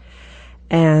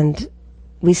 and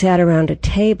we sat around a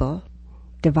table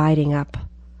dividing up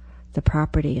the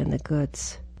property and the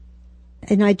goods.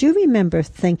 And I do remember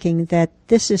thinking that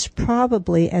this is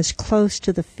probably as close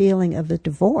to the feeling of a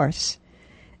divorce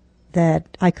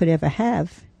that I could ever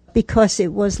have, because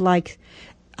it was like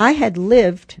I had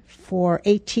lived for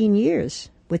 18 years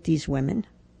with these women,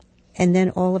 and then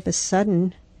all of a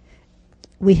sudden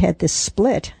we had this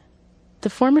split. The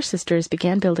former sisters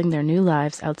began building their new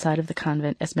lives outside of the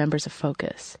convent as members of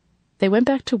Focus. They went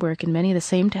back to work in many of the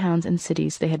same towns and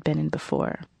cities they had been in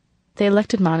before. They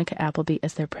elected Monica Appleby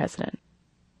as their president.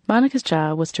 Monica's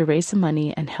job was to raise some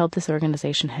money and help this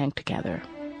organization hang together.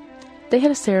 They had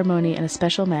a ceremony and a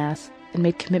special mass and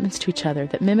made commitments to each other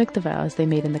that mimicked the vows they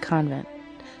made in the convent: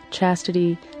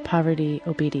 chastity, poverty,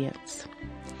 obedience.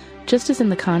 Just as in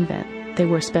the convent, they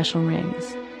wore special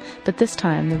rings, but this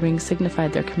time the rings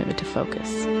signified their commitment to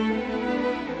Focus.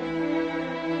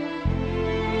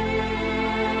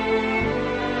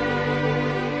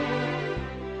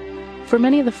 For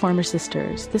many of the former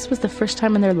sisters, this was the first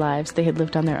time in their lives they had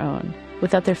lived on their own,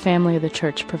 without their family or the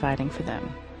church providing for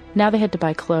them. Now they had to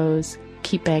buy clothes,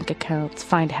 keep bank accounts,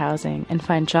 find housing, and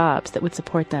find jobs that would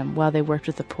support them while they worked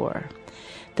with the poor.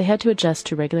 They had to adjust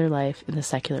to regular life in the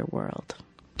secular world.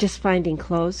 Just finding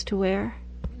clothes to wear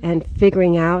and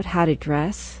figuring out how to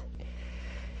dress.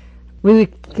 We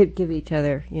could give each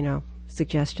other,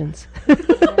 suggestions.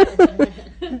 It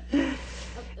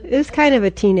was kind of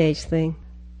a teenage thing.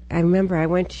 I remember I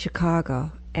went to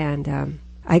Chicago, and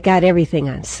I got everything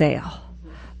on sale.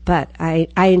 But I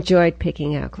enjoyed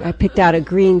picking out. I picked out a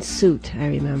green suit, I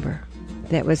remember,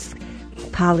 that was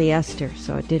polyester,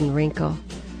 so it didn't wrinkle.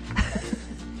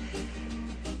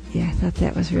 Yeah, I thought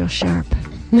that was real sharp.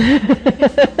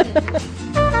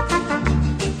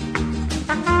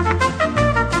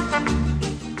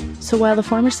 So while the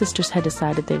former sisters had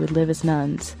decided they would live as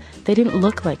nuns, they didn't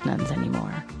look like nuns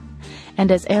anymore. And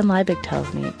as Anne Liebig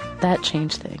tells me, that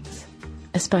changed things,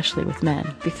 especially with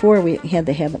men. Before we had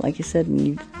the habit, like you said, and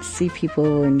you'd see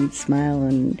people and you'd smile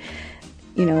and,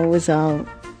 it was all,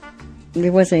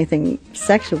 there wasn't anything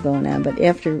sexual going on. But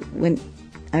after, when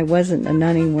I wasn't a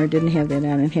nun anymore, didn't have that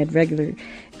on and had regular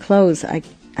clothes,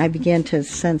 I began to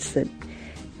sense that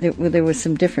there were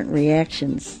some different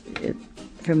reactions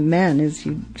from men as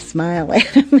you smile at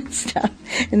them and stuff.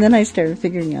 And then I started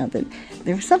figuring out that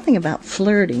there was something about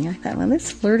flirting. I thought, well,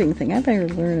 this flirting thing, I better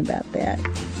learn about that.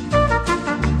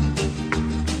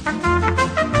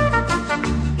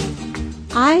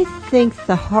 I think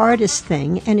the hardest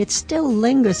thing, and it still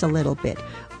lingers a little bit,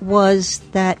 was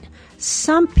that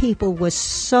some people were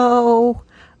so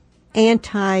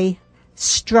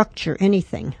anti-structure,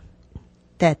 anything,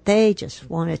 that they just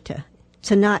wanted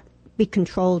to not be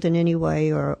controlled in any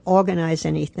way or organize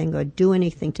anything or do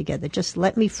anything together. Just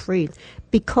let me free.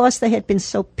 Because they had been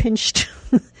so pinched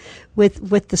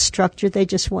with the structure, they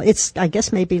just want, it's, I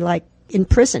guess, maybe like in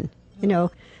prison,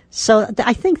 So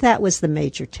I think that was the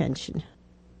major tension.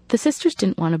 The sisters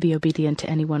didn't want to be obedient to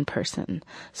any one person,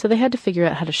 so they had to figure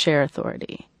out how to share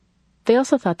authority. They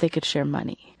also thought they could share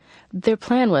money. Their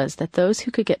plan was that those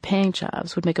who could get paying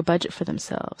jobs would make a budget for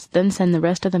themselves, then send the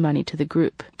rest of the money to the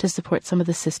group to support some of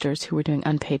the sisters who were doing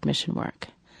unpaid mission work.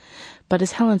 But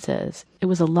as Helen says, it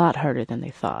was a lot harder than they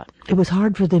thought. It was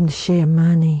hard for them to share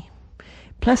money,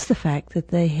 plus the fact that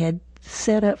they had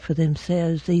set up for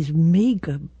themselves these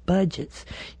meager budgets,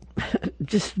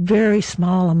 just very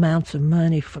small amounts of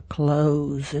money for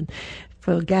clothes and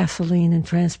for gasoline and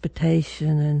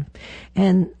transportation,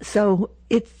 and so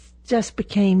it just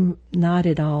became not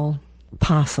at all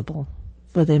possible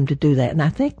for them to do that. And I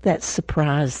think that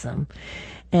surprised them.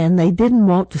 And they didn't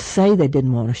want to say they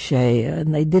didn't want to share,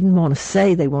 and they didn't want to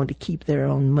say they wanted to keep their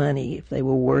own money if they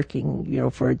were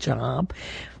working, for a job.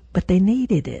 But they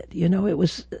needed it. It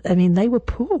was, they were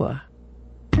poor.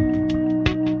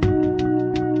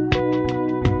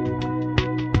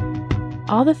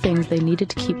 All the things they needed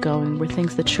to keep going were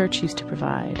things the church used to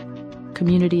provide: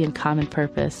 community and common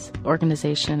purpose,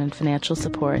 organization and financial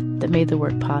support that made the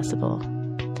work possible.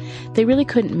 They really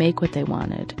couldn't make what they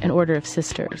wanted, an order of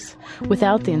sisters,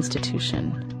 without the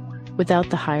institution,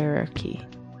 without the hierarchy,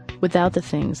 without the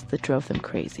things that drove them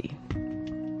crazy.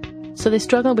 So they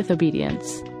struggled with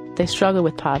obedience. They struggled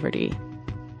with poverty.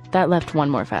 That left one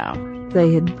more vow.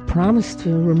 They had promised to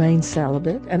remain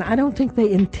celibate, and I don't think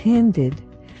they intended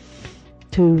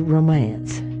to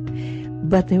romance.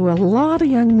 But there were a lot of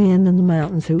young men in the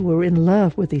mountains who were in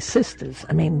love with these sisters.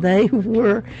 I mean, they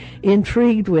were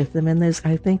intrigued with them, and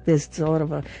I think there's sort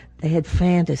of they had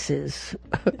fantasies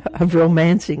of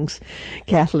romancing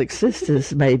Catholic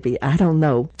sisters, maybe. I don't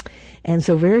know. And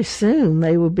so very soon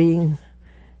they were being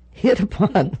hit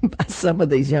upon by some of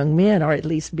these young men, or at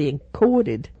least being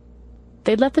courted.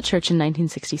 They'd left the church in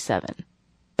 1967.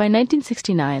 By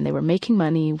 1969, they were making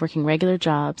money, working regular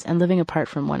jobs, and living apart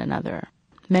from one another.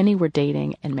 Many were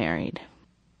dating and married.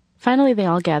 Finally, they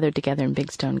all gathered together in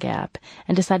Big Stone Gap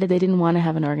and decided they didn't want to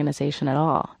have an organization at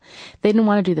all. They didn't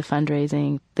want to do the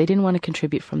fundraising. They didn't want to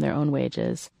contribute from their own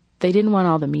wages. They didn't want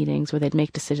all the meetings where they'd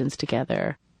make decisions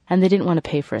together. And they didn't want to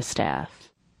pay for a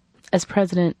staff. As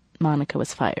president, Monica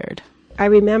was fired. I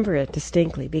remember it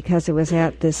distinctly because it was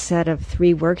at this set of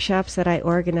 3 workshops that I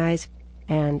organized.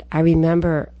 And I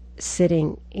remember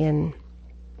sitting in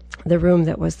the room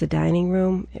that was the dining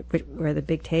room, where the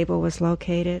big table was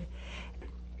located,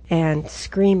 and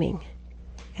screaming.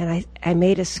 And I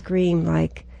made a scream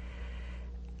like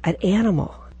an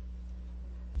animal.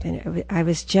 And I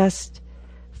was just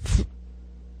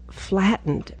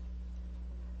flattened.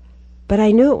 But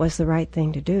I knew it was the right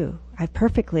thing to do. I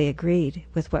perfectly agreed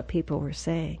with what people were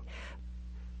saying.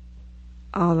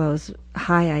 All those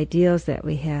high ideals that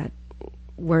we had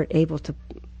weren't able to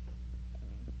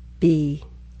be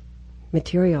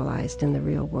materialized in the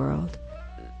real world.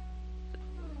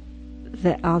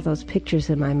 That all those pictures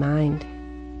in my mind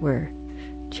were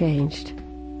changed.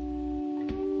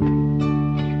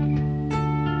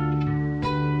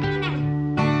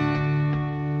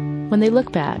 When they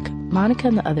look back, Monica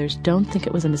and the others don't think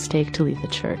it was a mistake to leave the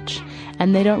church,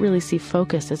 and they don't really see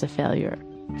Focus as a failure.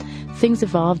 Things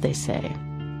evolved, they say.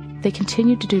 They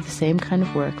continued to do the same kind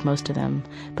of work, most of them,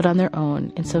 but on their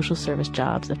own in social service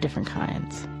jobs of different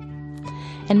kinds.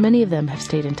 And many of them have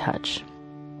stayed in touch.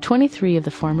 23 of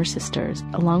the former sisters,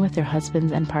 along with their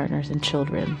husbands and partners and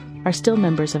children, are still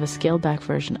members of a scaled-back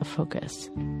version of Focus.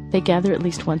 They gather at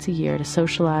least once a year to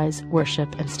socialize,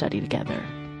 worship, and study together.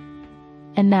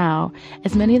 And now,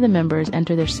 as many of the members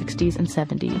enter their 60s and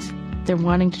 70s, they're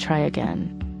wanting to try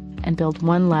again and build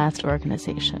one last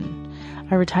organization,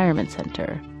 a retirement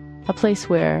center, a place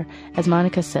where, as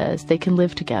Monica says, they can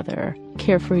live together,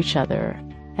 care for each other,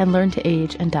 and learn to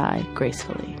age and die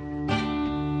gracefully.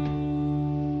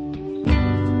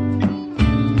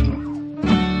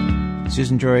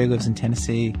 Susan Drury lives in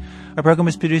Tennessee. Our program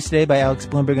was produced today by Alex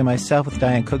Bloomberg and myself, with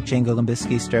Diane Cook, Jane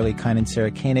Golumbisky, Sterling Kine, and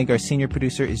Sarah Koenig. Our senior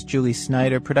producer is Julie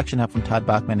Snyder. Production help from Todd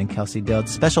Bachman and Kelsey Dild.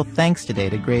 Special thanks today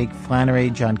to Greg Flannery,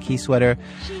 John Kieswetter,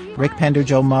 Rick Pender,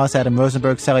 Joel Moss, Adam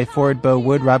Rosenberg, Sally Ford, Bo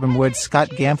Wood, Robin Wood, Scott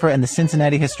Gamfer, and the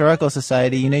Cincinnati Historical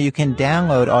Society. You know you can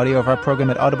download audio of our program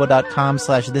at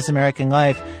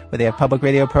audible.com/thisamericanlife, where they have public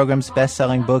radio programs,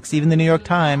 best-selling books, even the New York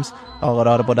Times, all at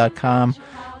audible.com.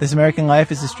 This American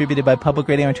Life is distributed by Public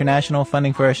Radio International.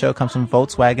 Funding for our show comes from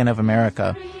Volkswagen of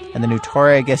America. And the new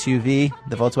Touareg SUV,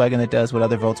 the Volkswagen that does what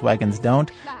other Volkswagens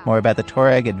don't. More about the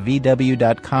Touareg at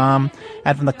VW.com.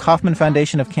 And from the Kauffman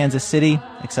Foundation of Kansas City,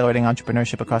 accelerating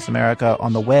entrepreneurship across America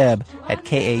on the web at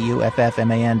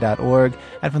kauffman.org.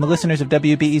 And from the listeners of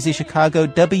WBEZ Chicago,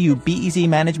 WBEZ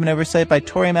Management Oversight by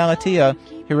Tori Malatia,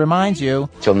 who reminds you,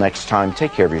 till next time,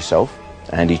 take care of yourself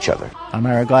and each other. I'm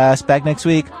Ira Glass, back next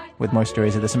week with more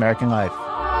stories of This American Life.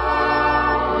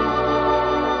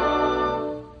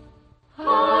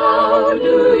 How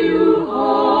do you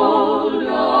hold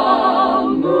a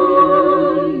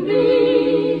moonbeam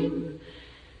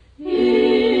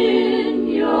in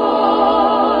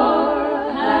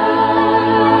your hand?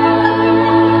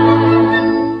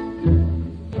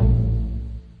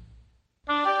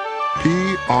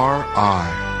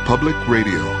 PRI, Public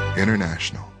Radio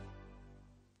International.